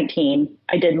 2019,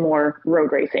 I did more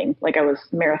road racing. Like I was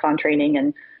marathon training,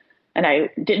 and I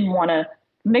didn't want to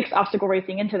mix obstacle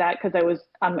racing into that because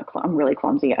I'm really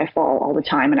clumsy. I fall all the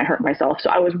time and I hurt myself. So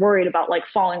I was worried about like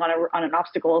falling on an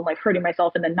obstacle and like hurting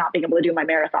myself and then not being able to do my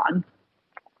marathon.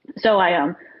 So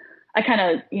I kind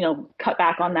of, cut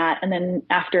back on that. And then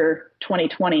after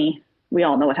 2020, we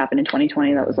all know what happened in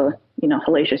 2020. That was a,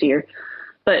 hellacious year.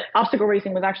 But obstacle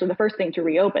racing was actually the first thing to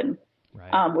reopen,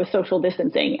 right, with social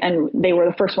distancing. And they were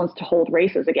the first ones to hold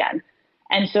races again.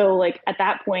 And so like at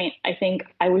that point, I think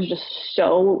I was just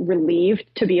so relieved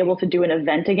to be able to do an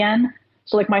event again.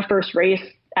 So like my first race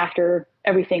after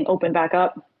everything opened back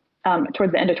up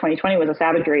towards the end of 2020 was a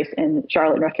Savage race in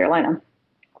Charlotte, North Carolina.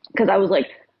 Because I was like,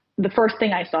 the first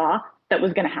thing I saw that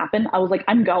was going to happen, I was like,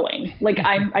 I'm going. Like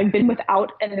I've been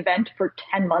without an event for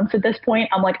 10 months at this point.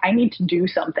 I'm like, I need to do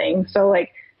something. So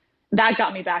like that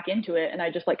got me back into it. And I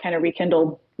just like kind of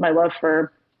rekindled my love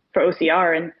for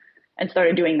OCR and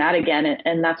started doing that again.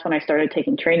 And that's when I started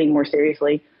taking training more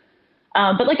seriously.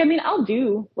 But like, I mean, I'll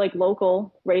do like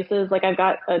local races. Like I've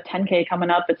got a 10K coming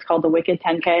up. It's called the Wicked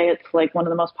 10K. It's like one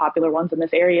of the most popular ones in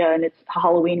this area. And it's a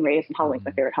Halloween race, and Halloween's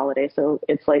my favorite holiday. So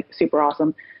it's like super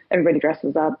awesome. Everybody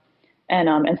dresses up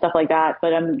and stuff like that.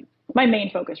 But my main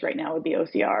focus right now would be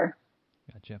OCR.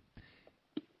 Gotcha.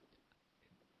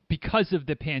 Because of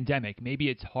the pandemic, maybe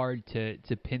it's hard to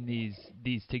pin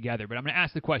these together. But I'm going to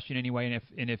ask the question anyway,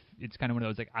 and if it's kind of one of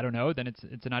those like I don't know, then it's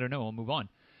an I don't know. We'll move on.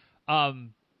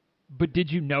 But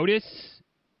did you notice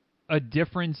a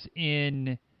difference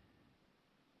in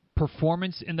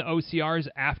performance in the OCRs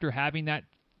after having that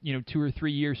 2 or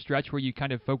 3 year stretch where you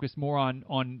kind of focused more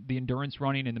on the endurance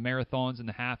running and the marathons and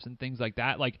the halves and things like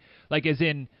that? Like as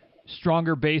in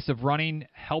stronger base of running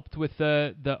helped with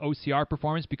the OCR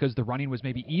performance because the running was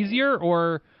maybe easier,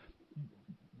 or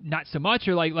not so much,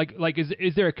 or like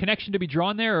is there a connection to be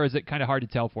drawn there, or is it kind of hard to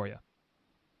tell for you?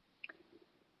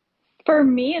 For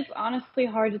me, it's honestly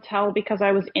hard to tell because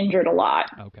I was injured a lot.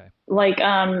 Okay. Like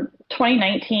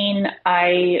 2019,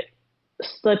 I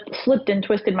slipped and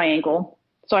twisted my ankle.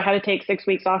 So I had to take 6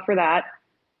 weeks off for that.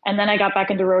 And then I got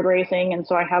back into road racing. And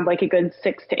so I had like a good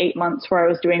 6 to 8 months where I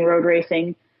was doing road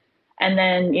racing. And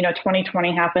then,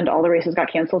 2020 happened. All the races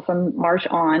got canceled from March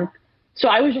on. So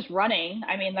I was just running.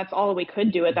 I mean, that's all we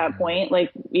could do at that point.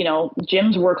 Like,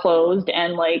 gyms were closed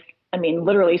and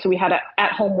literally, so we had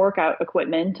at-home workout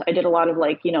equipment. I did a lot of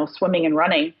swimming and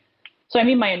running. So,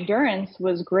 my endurance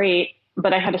was great,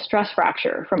 but I had a stress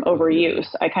fracture from overuse.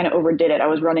 I kind of overdid it. I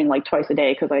was running like twice a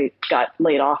day because I got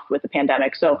laid off with the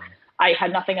pandemic. So I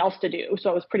had nothing else to do. So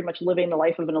I was pretty much living the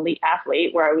life of an elite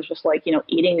athlete where I was just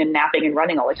eating and napping and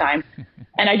running all the time.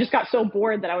 And I just got so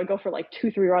bored that I would go for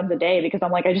 2-3 runs a day because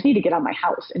I'm like, I just need to get out of my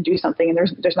house and do something. And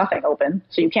there's nothing open.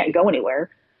 So you can't go anywhere.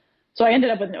 So I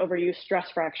ended up with an overuse stress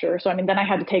fracture. So, then I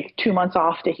had to take 2 months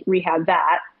off to rehab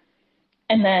that.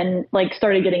 And then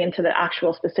started getting into the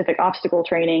actual specific obstacle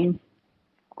training,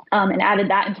 and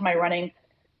added that into my running.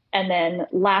 And then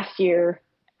last year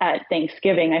at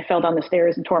Thanksgiving, I fell down the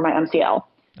stairs and tore my MCL.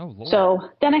 Oh, Lord. So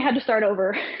then I had to start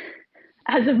over.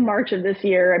 As of March of this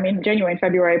year, January and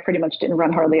February, I pretty much didn't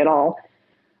run hardly at all.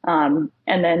 And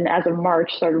then as of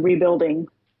March, started rebuilding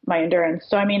my endurance.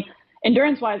 So,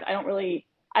 endurance-wise,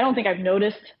 I don't think I've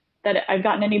noticed that I've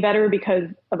gotten any better because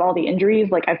of all the injuries.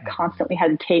 I've constantly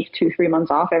had to take 2-3 months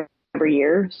off every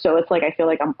year. So it's I feel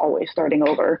like I'm always starting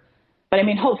over. But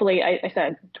hopefully, I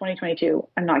said 2022,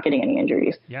 I'm not getting any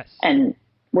injuries. Yes. And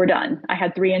we're done. I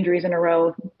had 3 injuries in a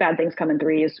row. Bad things come in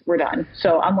threes. We're done.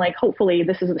 So I'm hopefully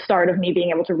this is the start of me being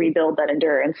able to rebuild that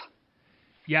endurance.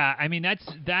 Yeah.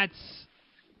 That's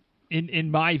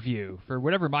in my view, for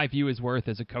whatever my view is worth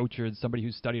as a coach or as somebody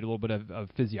who's studied a little bit of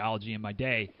physiology in my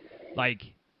day,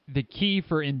 the key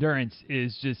for endurance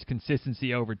is just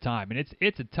consistency over time. And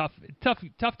it's a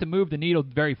tough to move the needle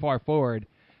very far forward.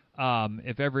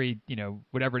 If every,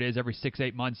 whatever it is, every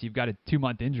 6-8 months, you've got a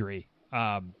 2-month injury.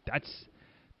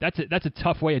 That's a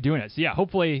tough way of doing it. So yeah,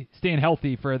 hopefully staying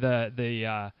healthy for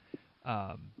the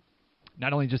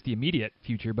not only just the immediate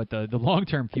future, but the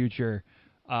long-term future,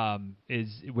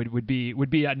 would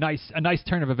be a nice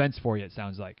turn of events for you. It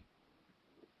sounds like.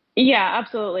 Yeah,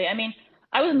 absolutely.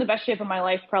 I was in the best shape of my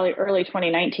life probably early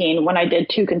 2019 when I did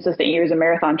 2 consistent years of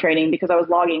marathon training because I was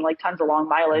logging tons of long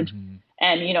mileage. Mm-hmm.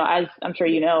 And, as I'm sure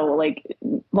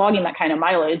logging that kind of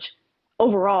mileage,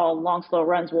 overall, long, slow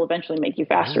runs will eventually make you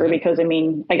faster because,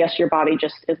 I guess your body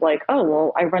just is oh,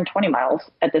 well, I run 20 miles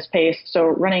at this pace. So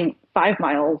running 5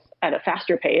 miles at a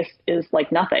faster pace is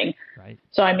nothing. Right.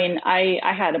 So, I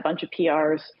had a bunch of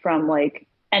PRs from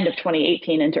end of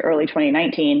 2018 into early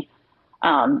 2019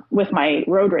 with my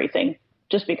road racing.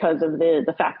 Just because of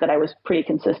the fact that I was pretty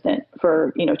consistent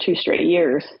for, 2 straight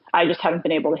years. I just haven't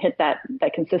been able to hit that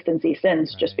consistency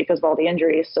since just because of all the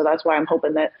injuries. So that's why I'm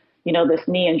hoping that, this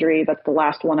knee injury, that's the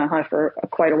last one I have for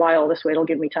quite a while. This way it'll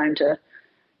give me time to,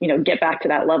 get back to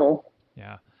that level.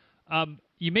 Yeah.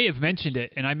 You may have mentioned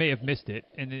it and I may have missed it.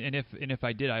 And if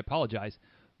I did, I apologize.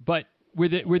 But were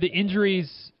the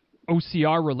injuries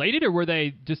OCR related, or were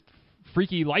they just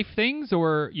freaky life things,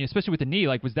 or especially with the knee,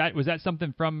 was that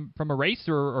something from a race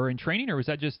or in training, or was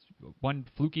that just one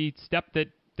fluky step that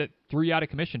threw you out of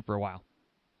commission for a while?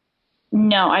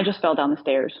 No, I just fell down the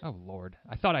stairs. Oh Lord,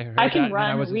 I thought I heard I that, can and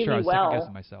run I wasn't really sure. I was well. second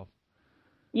guessing myself.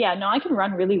 Yeah, no, I can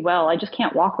run really well. I just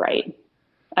can't walk right.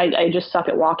 I just suck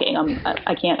at walking.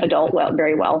 I can't adult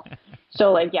very well.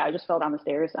 So I just fell down the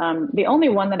stairs. The only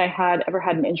one that I ever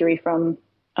had an injury from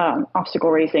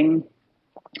obstacle racing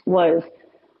was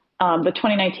the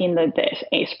 2019,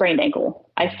 a sprained ankle.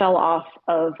 I fell off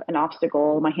of an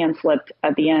obstacle. My hand slipped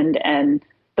at the end, and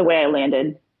the way I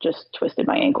landed just twisted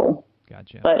my ankle.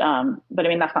 Gotcha. But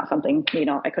that's not something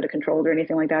I could have controlled or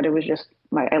anything like that. It was just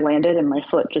I landed and my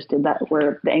foot just did that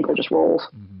where the ankle just rolls.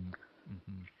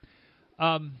 Mm-hmm.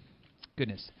 Mm-hmm.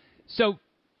 Goodness. So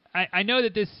I know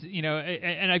that this,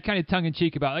 and I'm kind of tongue in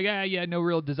cheek about no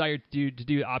real desire to do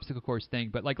the obstacle course thing,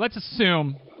 but let's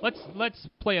assume, let's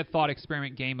play a thought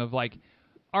experiment game of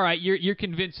all right, you're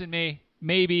convincing me,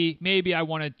 maybe I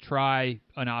want to try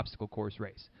an obstacle course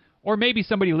race, or maybe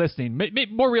somebody listening,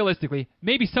 more realistically,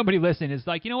 maybe somebody listening is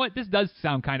you know what, this does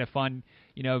sound kind of fun,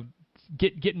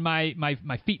 getting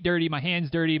my feet dirty, my hands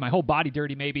dirty, my whole body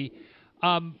dirty, maybe.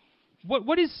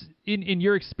 What is in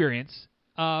your experience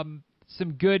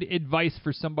some good advice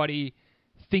for somebody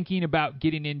thinking about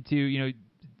getting into,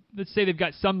 let's say they've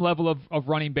got some level of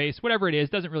running base, whatever it is,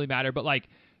 doesn't really matter, but like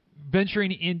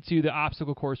venturing into the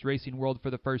obstacle course racing world for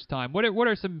the first time? What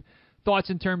are some thoughts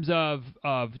in terms of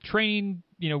training,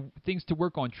 things to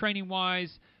work on training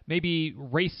wise, maybe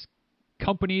race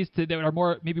companies that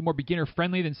are maybe more beginner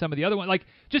friendly than some of the other ones, like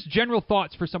just general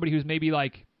thoughts for somebody who's maybe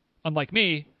like, unlike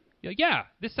me, yeah,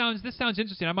 this sounds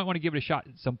interesting. I might want to give it a shot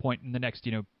at some point in the next,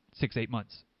 6-8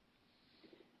 months.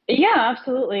 Yeah,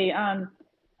 absolutely. I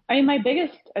mean, my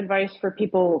biggest advice for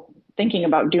people thinking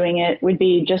about doing it would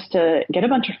be just to get a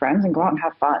bunch of friends and go out and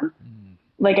have fun.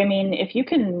 Like, I mean, if you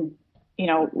can,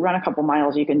 run a couple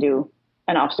miles, you can do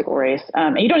an obstacle race.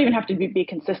 And you don't even have to be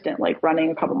consistent, like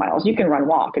running a couple miles. You can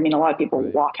walk. I mean, a lot of people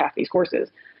walk half these courses.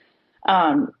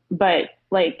 But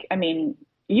like, I mean,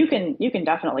 you can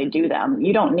definitely do them.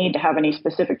 You don't need to have any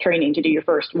specific training to do your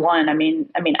first one. I mean,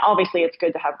 obviously it's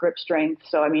good to have grip strength.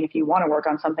 So, I mean, if you want to work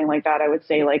on something like that, I would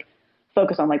say like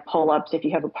focus on like pull-ups. If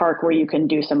you have a park where you can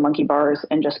do some monkey bars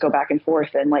and just go back and forth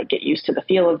and like get used to the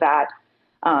feel of that.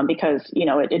 Because,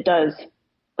 it does,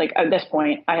 like at this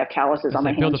point, I have calluses on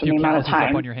my hands from the amount of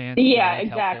time. On your hands. Yeah,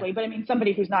 exactly. But I mean,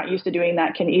 somebody who's not used to doing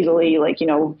that can easily like,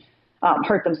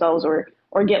 hurt themselves or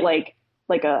get like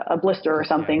a blister or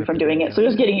something from doing it. So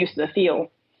just getting used to the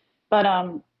feel. But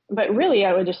really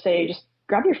I would just say, just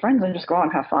grab your friends and just go out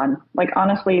and have fun. Like,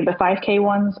 honestly, the 5K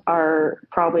ones are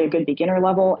probably a good beginner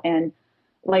level. And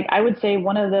like, I would say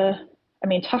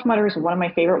Tough Mudder is one of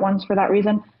my favorite ones for that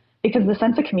reason, because the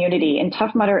sense of community in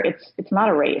Tough Mudder, it's not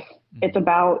a race. It's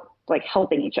about like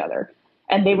helping each other.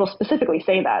 And they will specifically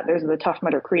say that. There's the Tough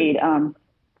Mudder creed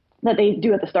that they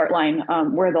do at the start line,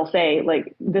 where they'll say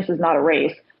like, this is not a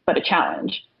race, but a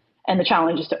challenge. And the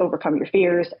challenge is to overcome your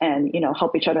fears and,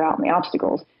 help each other out in the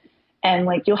obstacles. And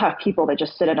like, you'll have people that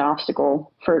just sit at an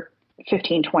obstacle for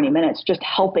 15, 20 minutes, just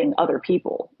helping other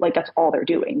people. Like, that's all they're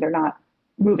doing. They're not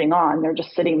moving on. They're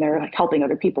just sitting there, like helping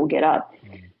other people get up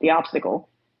the obstacle.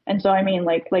 And so, I mean,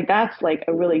 like that's like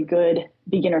a really good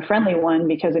beginner friendly one,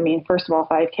 because I mean, first of all,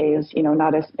 5K is,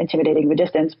 not as intimidating of a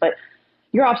distance, but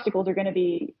your obstacles are going to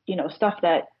be, stuff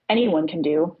that anyone can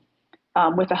do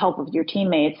with the help of your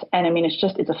teammates. And I mean, it's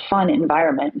a fun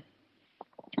environment.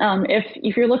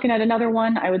 If you're looking at another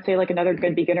one, I would say like another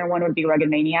good beginner one would be Rugged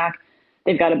Maniac.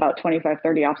 They've got about 25,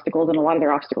 30 obstacles, and a lot of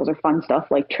their obstacles are fun stuff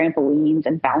like trampolines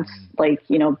and bounce, like,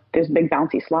 there's a big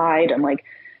bouncy slide, and like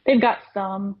they've got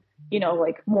some,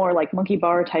 like more like monkey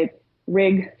bar type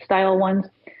rig style ones,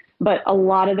 but a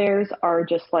lot of theirs are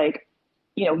just like,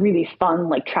 really fun,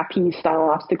 like trapeze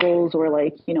style obstacles, or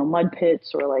like, mud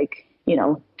pits, or like,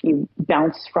 you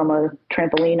bounce from a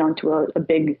trampoline onto a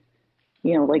big,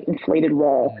 like inflated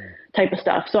wall type of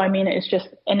stuff. So, I mean, it's just,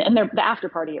 and the after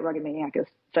party at Rugged Maniac is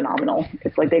phenomenal.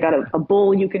 It's like, they got a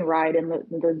bull you can ride in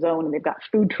the zone, and they've got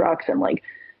food trucks and like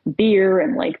beer,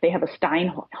 and like they have a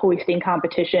Stein hoisting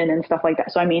competition and stuff like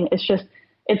that. So, I mean, it's just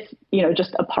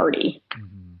just a party.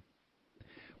 Mm-hmm.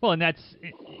 Well, and that's,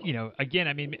 again,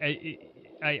 I mean,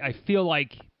 I feel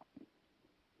like,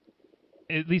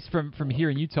 at least from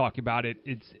hearing you talk about it,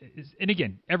 it's and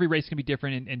again, every race can be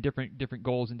different, and different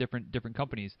goals and different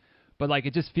companies, but like,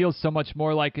 it just feels so much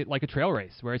more like a trail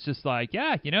race, where it's just like,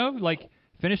 yeah, like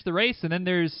finish the race, and then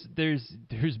there's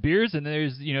beers, and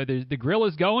there's the grill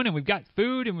is going, and we've got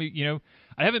food, and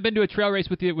I haven't been to a trail race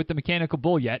with the mechanical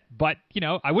bull yet, but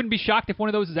I wouldn't be shocked if one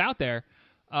of those is out there.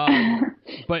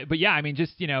 But yeah, I mean,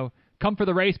 just come for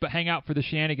the race, but hang out for the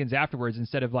shenanigans afterwards,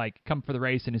 instead of like come for the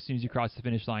race and as soon as you cross the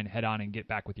finish line, head on and get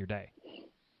back with your day.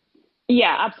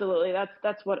 Yeah, absolutely.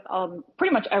 That's what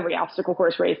pretty much every obstacle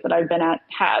course race that I've been at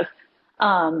has.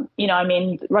 I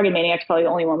mean, Rugged Maniac's probably the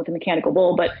only one with a mechanical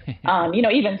bull, but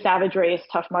even Savage Race,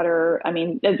 Tough Mudder, I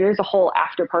mean, there's a whole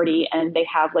after party, and they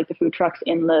have like the food trucks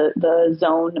in the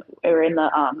zone, or in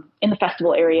the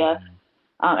festival area.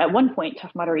 At one point,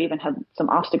 Tough Mudder even had some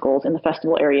obstacles in the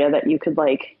festival area that you could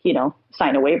like,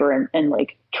 sign a waiver and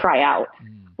like try out,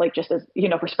 like just as,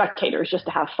 for spectators, just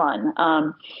to have fun.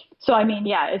 So, I mean,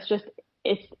 yeah, it's just,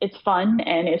 it's fun,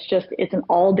 and it's an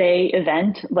all day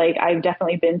event. Like, I've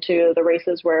definitely been to the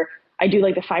races where I do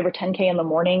like the 5 or 10K in the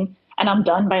morning, and I'm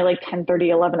done by like 10:30,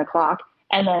 11 o'clock.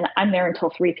 And then I'm there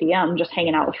until 3 p.m. just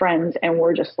hanging out with friends, and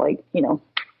we're just like,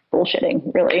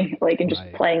 bullshitting really, like, and just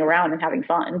playing around and having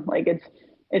fun. Like,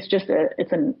 it's just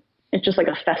like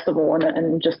a festival,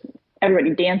 and just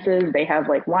everybody dances. They have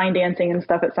like line dancing and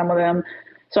stuff at some of them.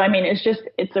 So, I mean,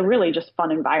 it's a really just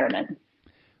fun environment.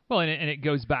 Well, and it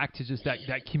goes back to just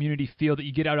that community feel that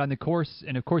you get out on the course.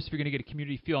 And of course, if you're going to get a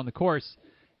community feel on the course,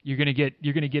 you're going to get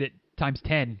it times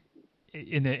 10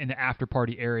 in the after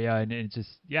party area. And it's just,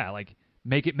 like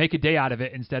make a day out of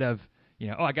it instead of,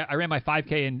 I ran my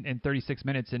 5K in 36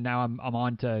 minutes and now I'm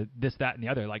on to this, that, and the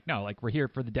other. Like, no, like we're here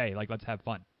for the day. Like, let's have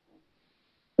fun.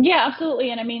 Yeah,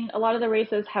 absolutely. And I mean, a lot of the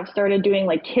races have started doing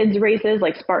like kids races,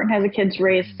 like Spartan has a kids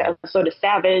race, so does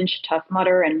Savage, Tough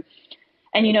Mudder. And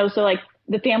so like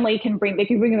the family they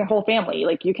can bring their whole family.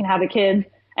 Like you can have the kids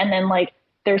and then like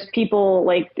there's people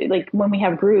like when we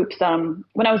have groups,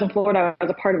 when I was in Florida, I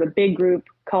was a part of a big group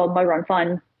called Mud Run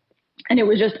Fun. And it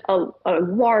was just a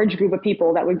large group of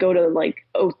people that would go to like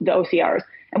the OCRs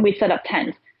and we'd set up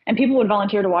tents. And people would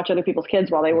volunteer to watch other people's kids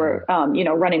while they were,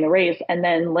 running the race. And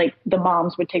then like the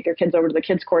moms would take their kids over to the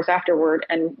kids course afterward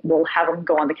and we'll have them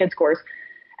go on the kids course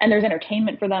and there's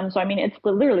entertainment for them. So, I mean, it's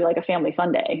literally like a family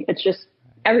fun day. It's just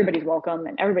everybody's welcome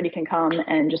and everybody can come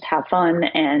and just have fun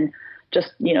and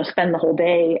just, spend the whole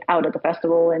day out at the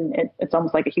festival. And it's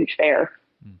almost like a huge fair.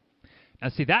 Now,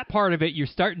 see that part of it, you're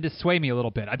starting to sway me a little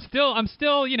bit. I'm still, I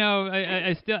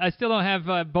still don't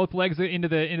have both legs into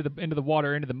the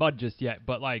water, into the mud just yet.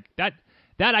 But like that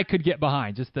I could get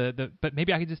behind. Just but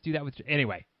maybe I could just do that with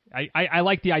anyway. I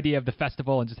like the idea of the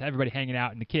festival and just everybody hanging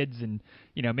out and the kids and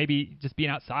maybe just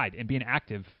being outside and being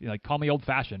active. Like call me old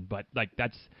fashioned, but like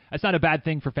that's not a bad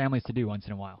thing for families to do once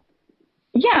in a while.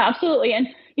 Yeah, absolutely. And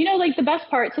like the best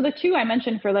part. So the two I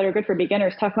mentioned that are good for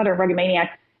beginners, Tough Mudder and Rugged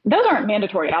Maniac. Those aren't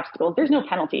mandatory obstacles. There's no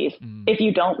penalties if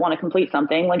you don't want to complete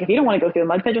something. Like if you don't want to go through a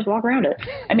mud pit, just walk around it.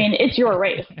 I mean, it's your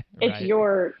race. It's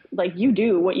your, like you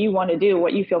do what you want to do,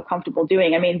 what you feel comfortable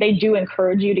doing. I mean, they do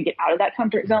encourage you to get out of that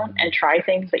comfort zone and try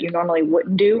things that you normally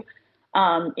wouldn't do.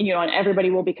 And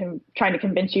everybody will be trying to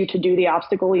convince you to do the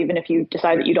obstacle, even if you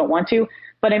decide that you don't want to.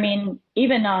 But I mean,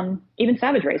 even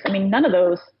Savage Race, I mean, none of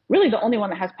those, really the only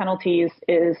one that has penalties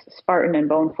is Spartan and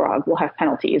Bone Frog will have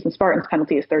penalties. And Spartan's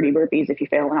penalty is 30 burpees if you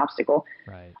fail an obstacle.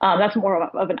 Right. That's more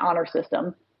of an honor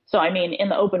system. So, I mean, in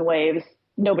the open waves,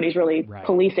 nobody's really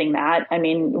policing that. I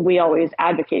mean, we always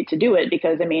advocate to do it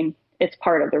because, I mean, it's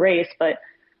part of the race. But,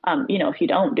 if you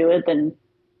don't do it, then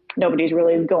nobody's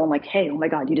really going like, hey, oh my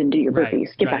God, you didn't do your burpees.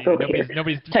 Get back over here.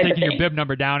 Nobody's taking your bib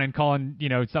number down and calling,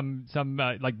 some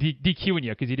like DQing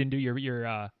you because you didn't do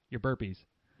your burpees.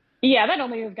 Yeah, that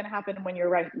only is going to happen when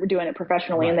we're doing it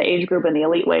professionally in the age group and the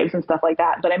elite waves and stuff like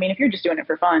that. But I mean, if you're just doing it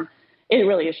for fun, it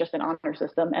really is just an honor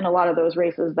system. And a lot of those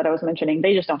races that I was mentioning,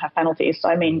 they just don't have penalties. So,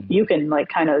 I mean, you can like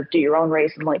kind of do your own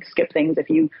race and like skip things if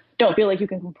you don't feel like you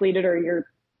can complete it or you're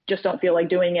just don't feel like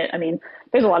doing it. I mean,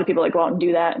 there's a lot of people that go out and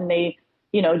do that and they,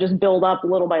 just build up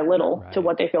little by little to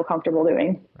what they feel comfortable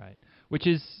doing. Right. Which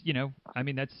is, I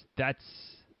mean, that's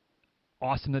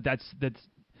awesome that's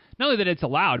not only that it's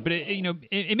allowed, but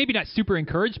it may be not super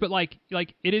encouraged, but like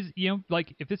it is,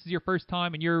 like if this is your first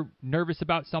time and you're nervous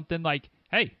about something, like,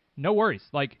 hey, no worries.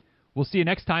 Like we'll see you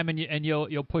next time and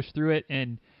you'll push through it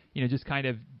and, just kind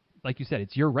of, like you said,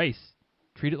 it's your race.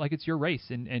 Treat it like it's your race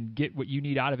and get what you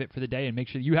need out of it for the day and make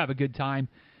sure you have a good time.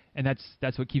 And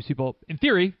that's what keeps people, in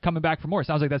theory, coming back for more.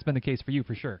 Sounds like that's been the case for you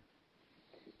for sure.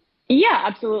 Yeah,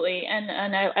 absolutely.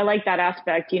 And I like that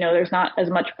aspect. There's not as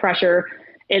much pressure.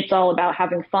 It's all about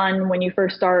having fun when you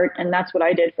first start. And that's what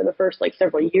I did for the first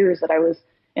several years that I was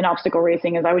in obstacle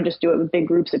racing is I would just do it with big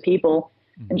groups of people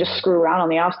and just screw around on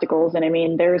the obstacles. And I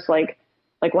mean, there's like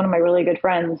one of my really good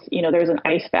friends, there's an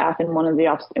ice bath in one of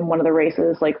the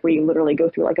races, like where you literally go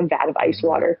through like a vat of ice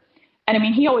water. And I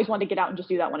mean, he always wanted to get out and just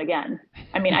do that one again.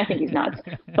 I mean, I think he's nuts,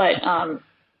 but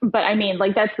I mean,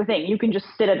 like, that's the thing. You can just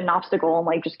sit at an obstacle and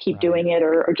like, just keep doing it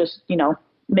or just,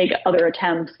 make other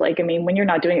attempts. Like, I mean, when you're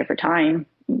not doing it for time,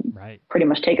 pretty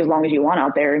much take as long as you want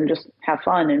out there and just have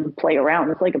fun and play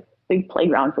around. It's like a big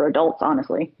playground for adults,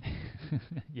 honestly.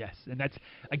 Yes. And that's,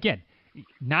 again,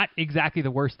 not exactly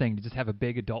the worst thing to just have a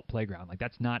big adult playground. Like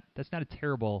that's not a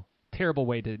terrible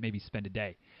way to maybe spend a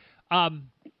day.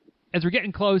 As we're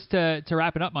getting close to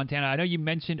wrapping up, Montana, I know you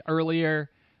mentioned earlier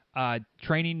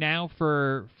training now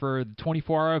for the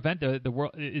 24-hour event. The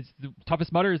world is the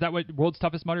Toughest Mudder. Is that what World's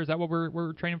Toughest Mudder? Is that what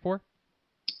we're training for?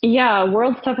 Yeah,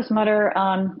 World's Toughest Mudder.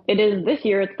 It is this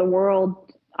year. It's the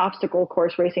World Obstacle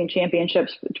Course Racing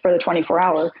Championships for the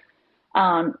 24-hour.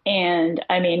 And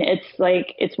I mean,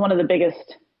 it's one of the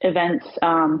biggest events.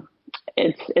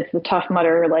 It's the Tough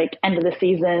Mudder, like end of the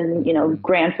season,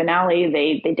 grand finale.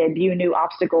 They debut new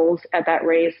obstacles at that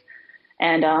race.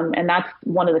 And that's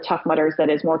one of the Tough Mudders that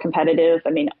is more competitive.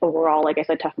 I mean, overall, like I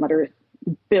said, Tough Mudder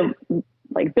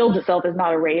builds itself as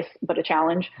not a race, but a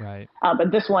challenge. Right.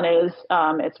 But this one is,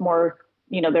 it's more,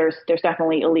 there's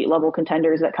definitely elite level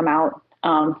contenders that come out,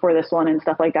 for this one and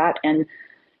stuff like that. And,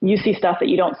 you see stuff that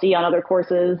you don't see on other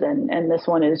courses. And this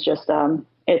one is just,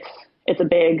 it's a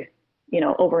big,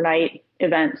 overnight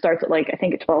event. Starts at I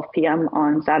think at 12 p.m.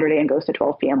 on Saturday and goes to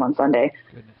 12 p.m. on Sunday.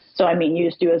 Goodness. So, I mean, you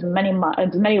just do as many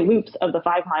loops of the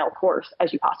 5-mile course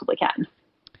as you possibly can.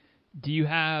 Do you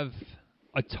have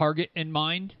a target in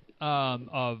mind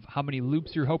of how many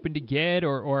loops you're hoping to get,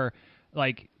 or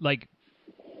like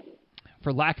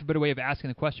for lack of a better way of asking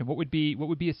the question, what would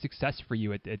be a success for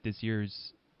you at this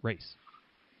year's race?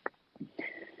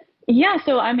 Yeah,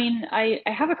 so I mean, I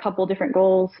have a couple different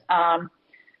goals.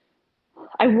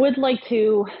 I would like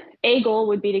to, a goal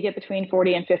would be to get between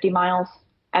 40 and 50 miles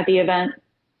at the event.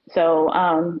 So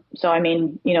I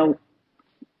mean,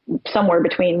 somewhere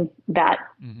between that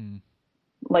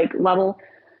level.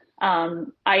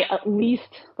 I at least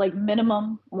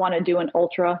minimum want to do an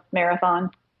ultra marathon.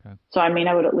 Okay. So, I mean,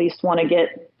 I would at least want to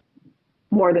get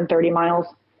more than 30 miles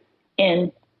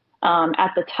in,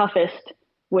 at the toughest,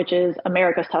 which is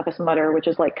America's Toughest Mudder, which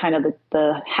is kind of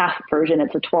the half version.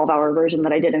 It's a 12-hour version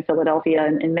that I did in Philadelphia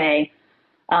in May.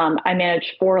 I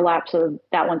managed 4 laps of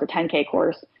that. One's a 10K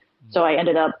course. Mm-hmm. So I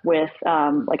ended up with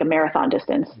a marathon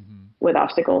distance with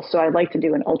obstacles. So I'd like to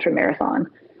do an ultra marathon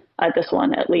at this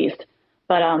one at least.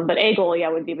 But a goal,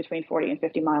 would be between 40 and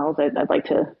 50 miles. I'd like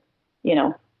to,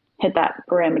 hit that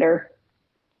parameter.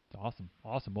 Awesome.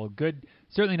 Well, good.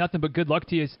 Certainly nothing but good luck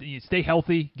to you. You stay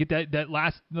healthy, get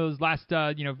those last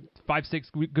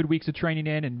 5-6 good weeks of training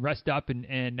in, and rest up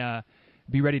and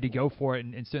be ready to go for it.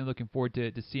 And certainly looking forward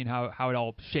to seeing how it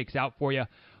all shakes out for you.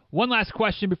 One last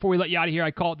question before we let you out of here.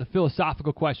 I call it the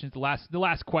philosophical question. It's the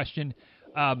last question.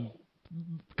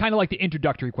 Kind of like the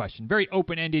introductory question, very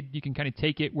open-ended. You can kind of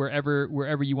take it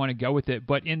wherever you want to go with it.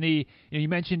 But you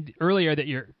mentioned earlier that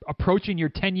you're approaching your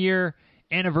 10-year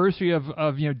anniversary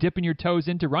of dipping your toes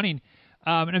into running.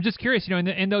 And I'm just curious,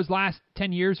 in those last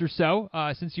 10 years or so,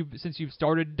 since you've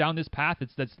started down this path,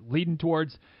 that's leading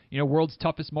towards, World's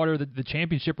Toughest Mudder, the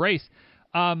championship race.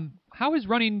 How has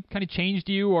running kind of changed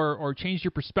you or changed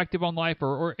your perspective on life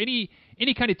or any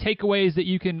kind of takeaways that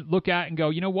you can look at and go,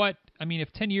 you know what? I mean,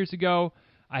 if 10 years ago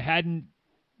I hadn't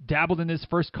dabbled in this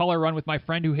first color run with my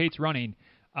friend who hates running,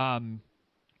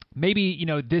 maybe,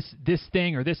 this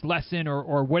thing or this lesson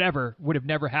or whatever would have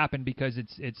never happened because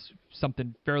it's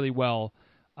something fairly well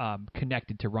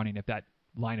connected to running, if that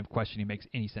line of questioning makes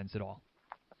any sense at all.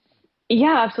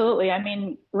 Yeah, absolutely. I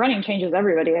mean, running changes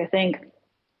everybody, I think.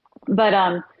 But,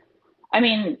 I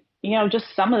mean, just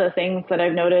some of the things that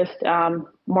I've noticed,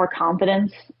 more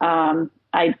confidence.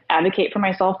 I advocate for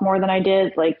myself more than I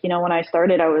did. When I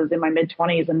started, I was in my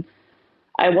mid-20s and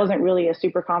I wasn't really a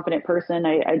super confident person.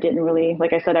 I didn't really,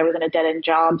 like I said, I was in a dead-end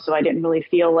job, so I didn't really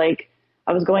feel like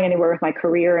I was going anywhere with my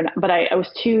career. But I was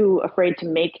too afraid to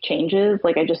make changes.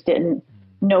 I just didn't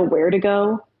know where to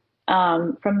go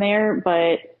from there.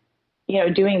 But,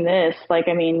 doing this,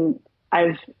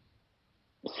 I've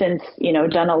since,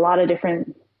 done a lot of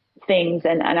different things.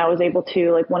 And I was able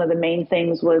to, one of the main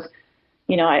things was,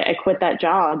 I quit that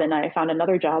job and I found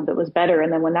another job that was better.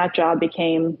 And then when that job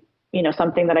became,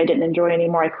 something that I didn't enjoy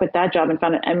anymore, I quit that job and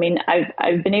found it. I mean,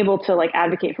 I've been able to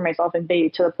advocate for myself and be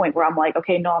to the point where I'm like,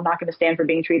 okay, no, I'm not going to stand for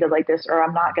being treated like this, or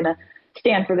I'm not going to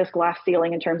stand for this glass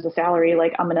ceiling in terms of salary.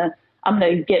 I'm going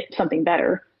to get something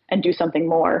better and do something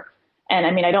more. And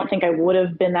I mean, I don't think I would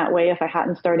have been that way if I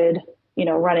hadn't started,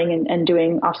 running and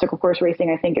doing obstacle course racing.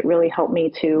 I think it really helped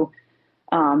me to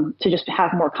just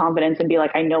have more confidence and be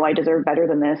like, I know I deserve better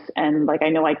than this. And I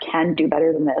know I can do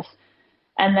better than this.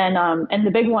 And then, and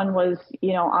the big one was,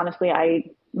 honestly, I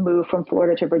moved from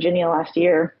Florida to Virginia last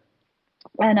year.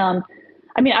 And,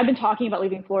 I mean, I've been talking about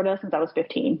leaving Florida since I was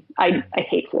 15. I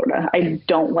hate Florida. I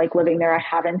don't like living there. I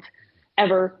haven't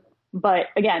ever, but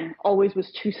again, always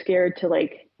was too scared to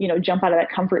jump out of that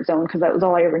comfort zone, because that was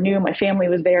all I ever knew. My family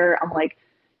was there. I'm like,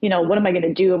 what am I going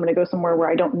to do? I'm going to go somewhere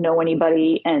where I don't know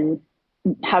anybody and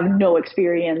have no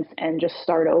experience and just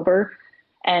start over.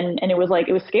 And it was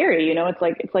scary,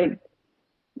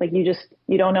 it's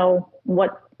you don't know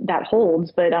what that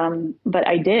holds, but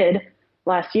I did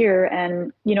last year.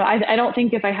 And, I don't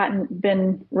think if I hadn't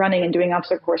been running and doing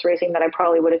obstacle course racing that I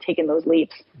probably would have taken those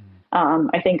leaps.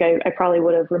 I think I probably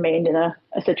would have remained in a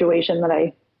situation that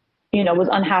I, was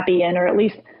unhappy in, or at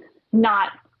least not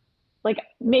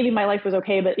maybe my life was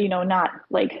okay, but, not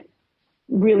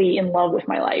really in love with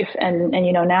my life. And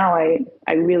now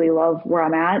I really love where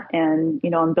I'm at, and,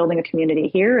 I'm building a community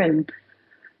here, and,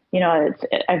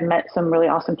 I've met some really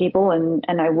awesome people, and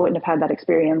I wouldn't have had that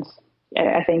experience,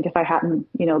 I think, if I hadn't,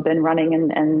 been running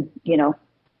and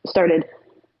started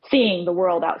seeing the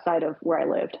world outside of where I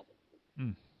lived.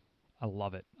 I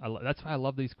love it. That's why I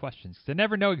love these questions. 'Cause I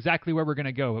never know exactly where we're going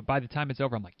to go, but by the time it's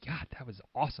over, I'm like, God, that was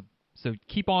awesome. So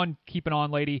keep on keeping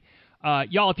on, lady.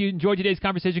 Y'all, if you enjoyed today's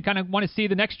conversation, kind of want to see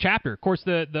the next chapter. Of course,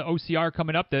 the OCR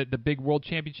coming up, the big World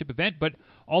Championship event, but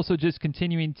also just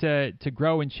continuing to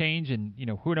grow and change, and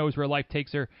who knows where life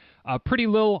takes her.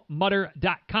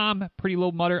 PrettyLittleMutter.com, Pretty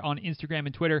Little Mutter on Instagram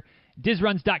and Twitter.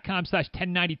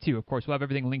 DizRuns.com/1092. Of course, we'll have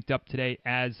everything linked up today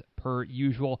as per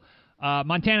usual.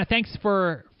 Montana, thanks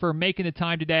for making the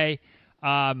time today.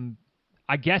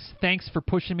 I guess thanks for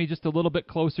pushing me just a little bit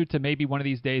closer to maybe one of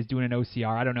these days doing an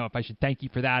OCR. I don't know if I should thank you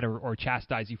for that or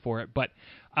chastise you for it, but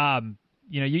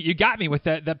you got me with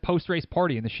that post-race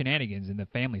party and the shenanigans and the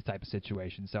family type of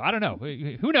situation. So I don't know.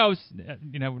 Who knows?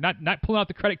 Not pulling out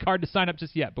the credit card to sign up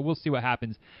just yet, but we'll see what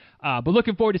happens. But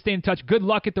looking forward to staying in touch. Good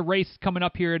luck at the race coming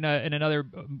up here in another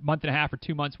month and a half or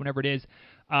 2 months, whenever it is.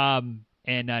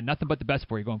 And nothing but the best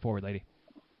for you going forward, lady.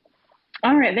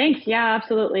 All right, thanks. Yeah,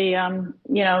 absolutely.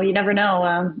 You never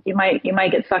know. You might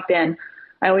get sucked in.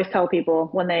 I always tell people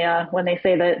when they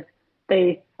say that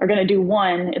they are going to do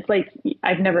one, it's like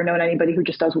I've never known anybody who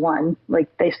just does one. Like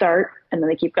they start and then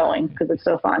they keep going because it's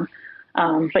so fun.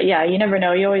 But yeah, you never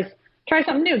know. You always try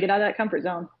something new. Get out of that comfort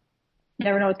zone. You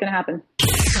never know what's going to happen.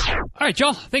 All right,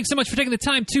 y'all. Thanks so much for taking the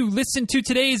time to listen to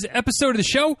today's episode of the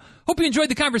show. Hope you enjoyed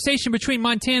the conversation between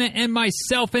Montana and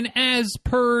myself. And as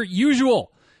per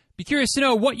usual, be curious to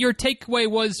know what your takeaway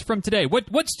was from today.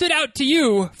 What stood out to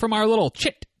you from our little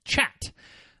chit chat?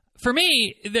 For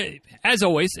me, as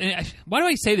always, and why do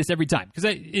I say this every time? Because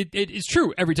it is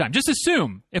true every time. Just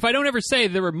assume, if I don't ever say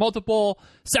there were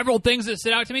several things that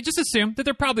stood out to me, just assume that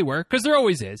there probably were, because there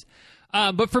always is.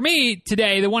 But for me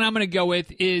today, the one I'm going to go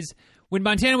with is when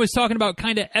Montana was talking about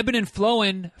kind of ebbing and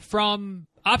flowing from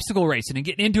obstacle racing and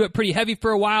getting into it pretty heavy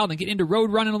for a while, and then getting into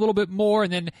road running a little bit more,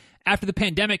 and then after the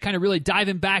pandemic, kind of really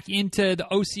diving back into the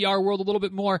OCR world a little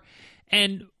bit more.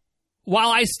 And while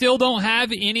I still don't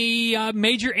have any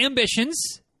major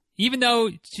ambitions, even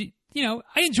though I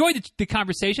enjoyed the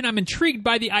conversation, I'm intrigued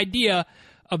by the idea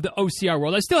of the OCR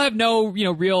world. I still have no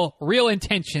real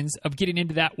intentions of getting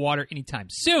into that water anytime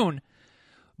soon.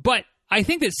 But I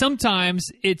think that sometimes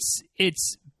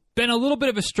it's been a little bit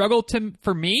of a struggle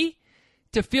for me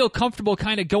to feel comfortable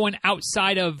kind of going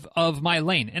outside of my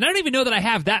lane. And I don't even know that I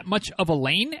have that much of a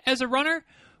lane as a runner,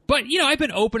 but, I've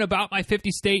been open about my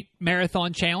 50-state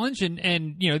marathon challenge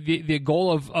and the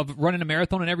goal of running a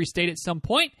marathon in every state at some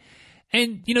point.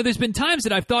 And, there's been times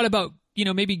that I've thought about,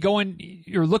 maybe going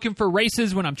or looking for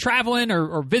races when I'm traveling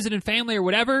or visiting family or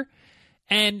whatever,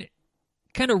 and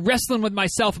kind of wrestling with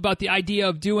myself about the idea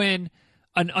of doing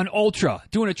an ultra,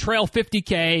 doing a trail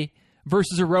 50K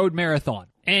versus a road marathon.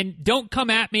 And don't come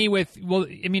at me with, well,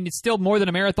 I mean, it's still more than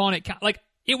a marathon.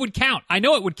 It would count. I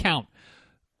know it would count,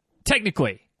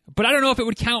 technically. But I don't know if it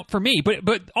would count for me.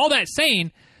 But all that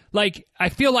saying, I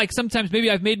feel like sometimes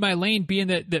maybe I've made my lane being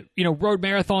that road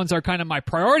marathons are kind of my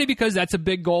priority because that's a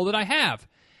big goal that I have.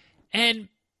 And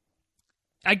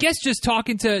I guess just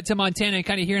talking to Montana and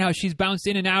kind of hearing how she's bounced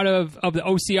in and out of the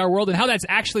OCR world and how that's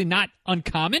actually not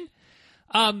uncommon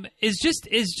is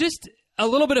just a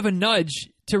little bit of a nudge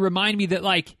to remind me that,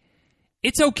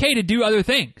 it's okay to do other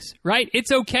things, right?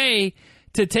 It's okay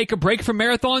to take a break from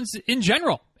marathons in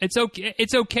general. It's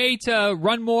okay to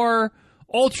run more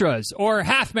ultras or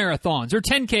half marathons or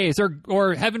 10Ks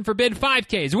or heaven forbid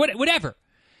 5Ks, whatever.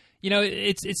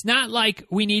 It's not like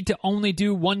we need to only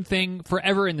do one thing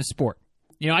forever in the sport.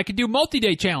 I could do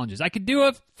multi-day challenges. I could do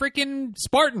a freaking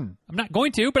Spartan. I'm not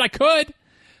going to, but I could.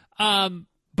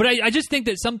 But I just think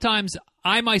that sometimes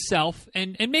I myself,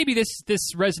 and maybe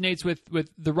this resonates with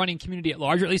the running community at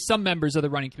large, or at least some members of the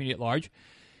running community at large.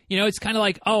 It's kind of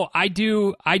like, oh, I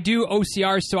do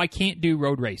OCRs so I can't do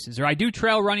road races, or I do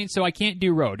trail running so I can't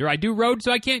do road, or I do road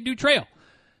so I can't do trail.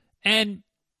 And,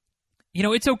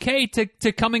 it's okay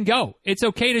to come and go. It's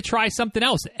okay to try something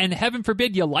else. And heaven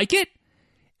forbid you like it.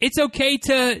 It's okay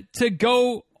to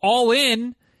go all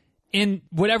in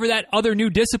whatever that other new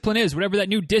discipline is, whatever that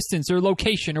new distance or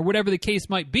location or whatever the case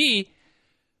might be,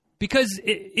 because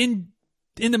in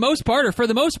the most part, or for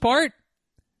the most part,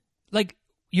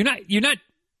 you're not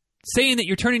saying that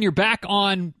you're turning your back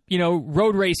on,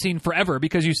 road racing forever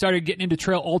because you started getting into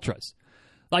trail ultras.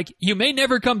 You may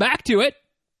never come back to it,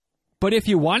 but if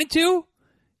you wanted to,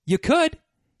 you could.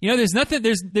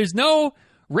 There's no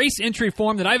race entry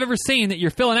form that I've ever seen that you're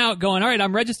filling out going, all right,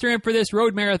 I'm registering for this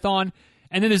road marathon.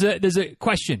 And then there's a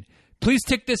question. Please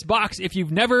tick this box if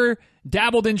you've never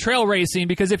dabbled in trail racing,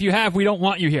 because if you have, we don't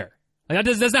want you here.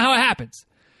 That's not how it happens.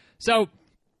 So,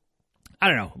 I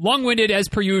don't know. Long-winded, as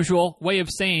per usual, way of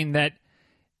saying that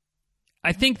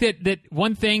I think that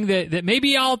one thing that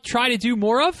maybe I'll try to do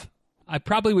more of I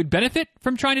probably would benefit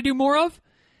from trying to do more of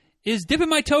is dipping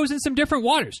my toes in some different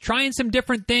waters, trying some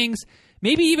different things,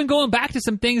 maybe even going back to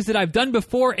some things that I've done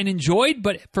before and enjoyed,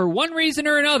 but for one reason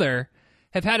or another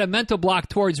have had a mental block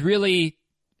towards really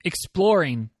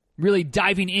exploring, really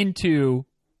diving into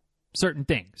certain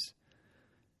things.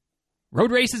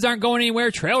 Road races aren't going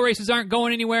anywhere. Trail races aren't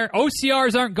going anywhere.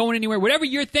 OCRs aren't going anywhere. Whatever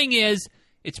your thing is,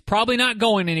 it's probably not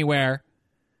going anywhere.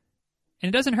 And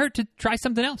it doesn't hurt to try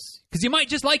something else. Because you might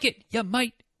just like it. You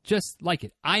might just like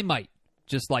it. I might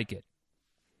just like it.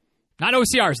 Not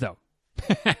OCRs, though.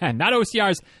 Not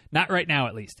OCRs. Not right now,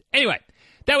 at least. Anyway,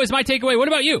 that was my takeaway. What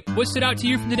about you? What stood out to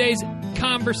you from today's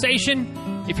conversation?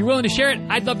 If you're willing to share it,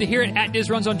 I'd love to hear it. At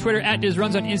DizRuns on Twitter, at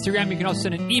DizRuns on Instagram. You can also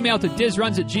send an email to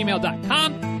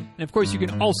dizruns@gmail.com. And, of course, you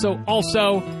can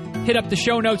also hit up the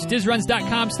show notes,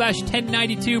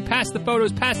 dizruns.com/1092. Past the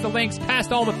photos, past the links,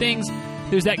 past all the things.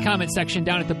 There's that comment section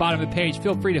down at the bottom of the page.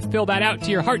 Feel free to fill that out to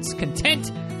your heart's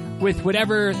content with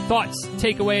whatever thoughts,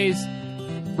 takeaways,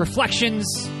 reflections,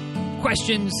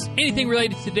 questions, anything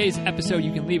related to today's episode.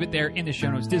 You can leave it there in the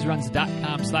show notes,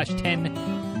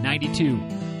 dizruns.com/1092.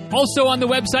 Also on the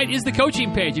website is the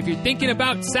coaching page. If you're thinking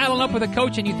about saddling up with a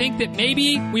coach and you think that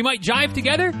maybe we might jive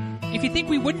together, if you think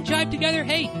we wouldn't jive together,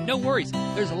 hey, no worries.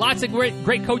 There's lots of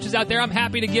great coaches out there. I'm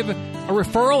happy to give a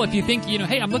referral if you think,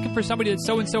 hey, I'm looking for somebody that's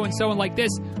so-and-so and so and like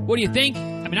this. What do you think?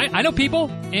 I mean, I know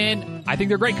people, and I think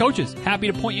they're great coaches. Happy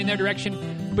to point you in their direction.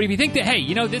 But if you think that, hey,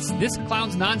 this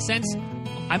clown's nonsense,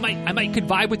 I might could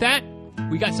vibe with that,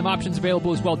 we got some options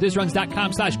available as well.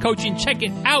 dizruns.com/coaching. Check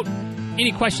it out.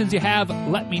 Any questions you have,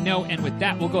 let me know. And with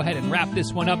that, we'll go ahead and wrap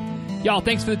this one up. Y'all,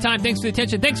 thanks for the time. Thanks for the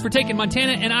attention. Thanks for taking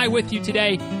Montana and I with you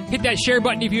today. Hit that share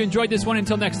button if you enjoyed this one.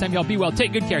 Until next time, y'all, be well.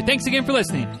 Take good care. Thanks again for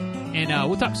listening. And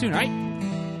we'll talk soon, all right?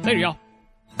 Later, y'all.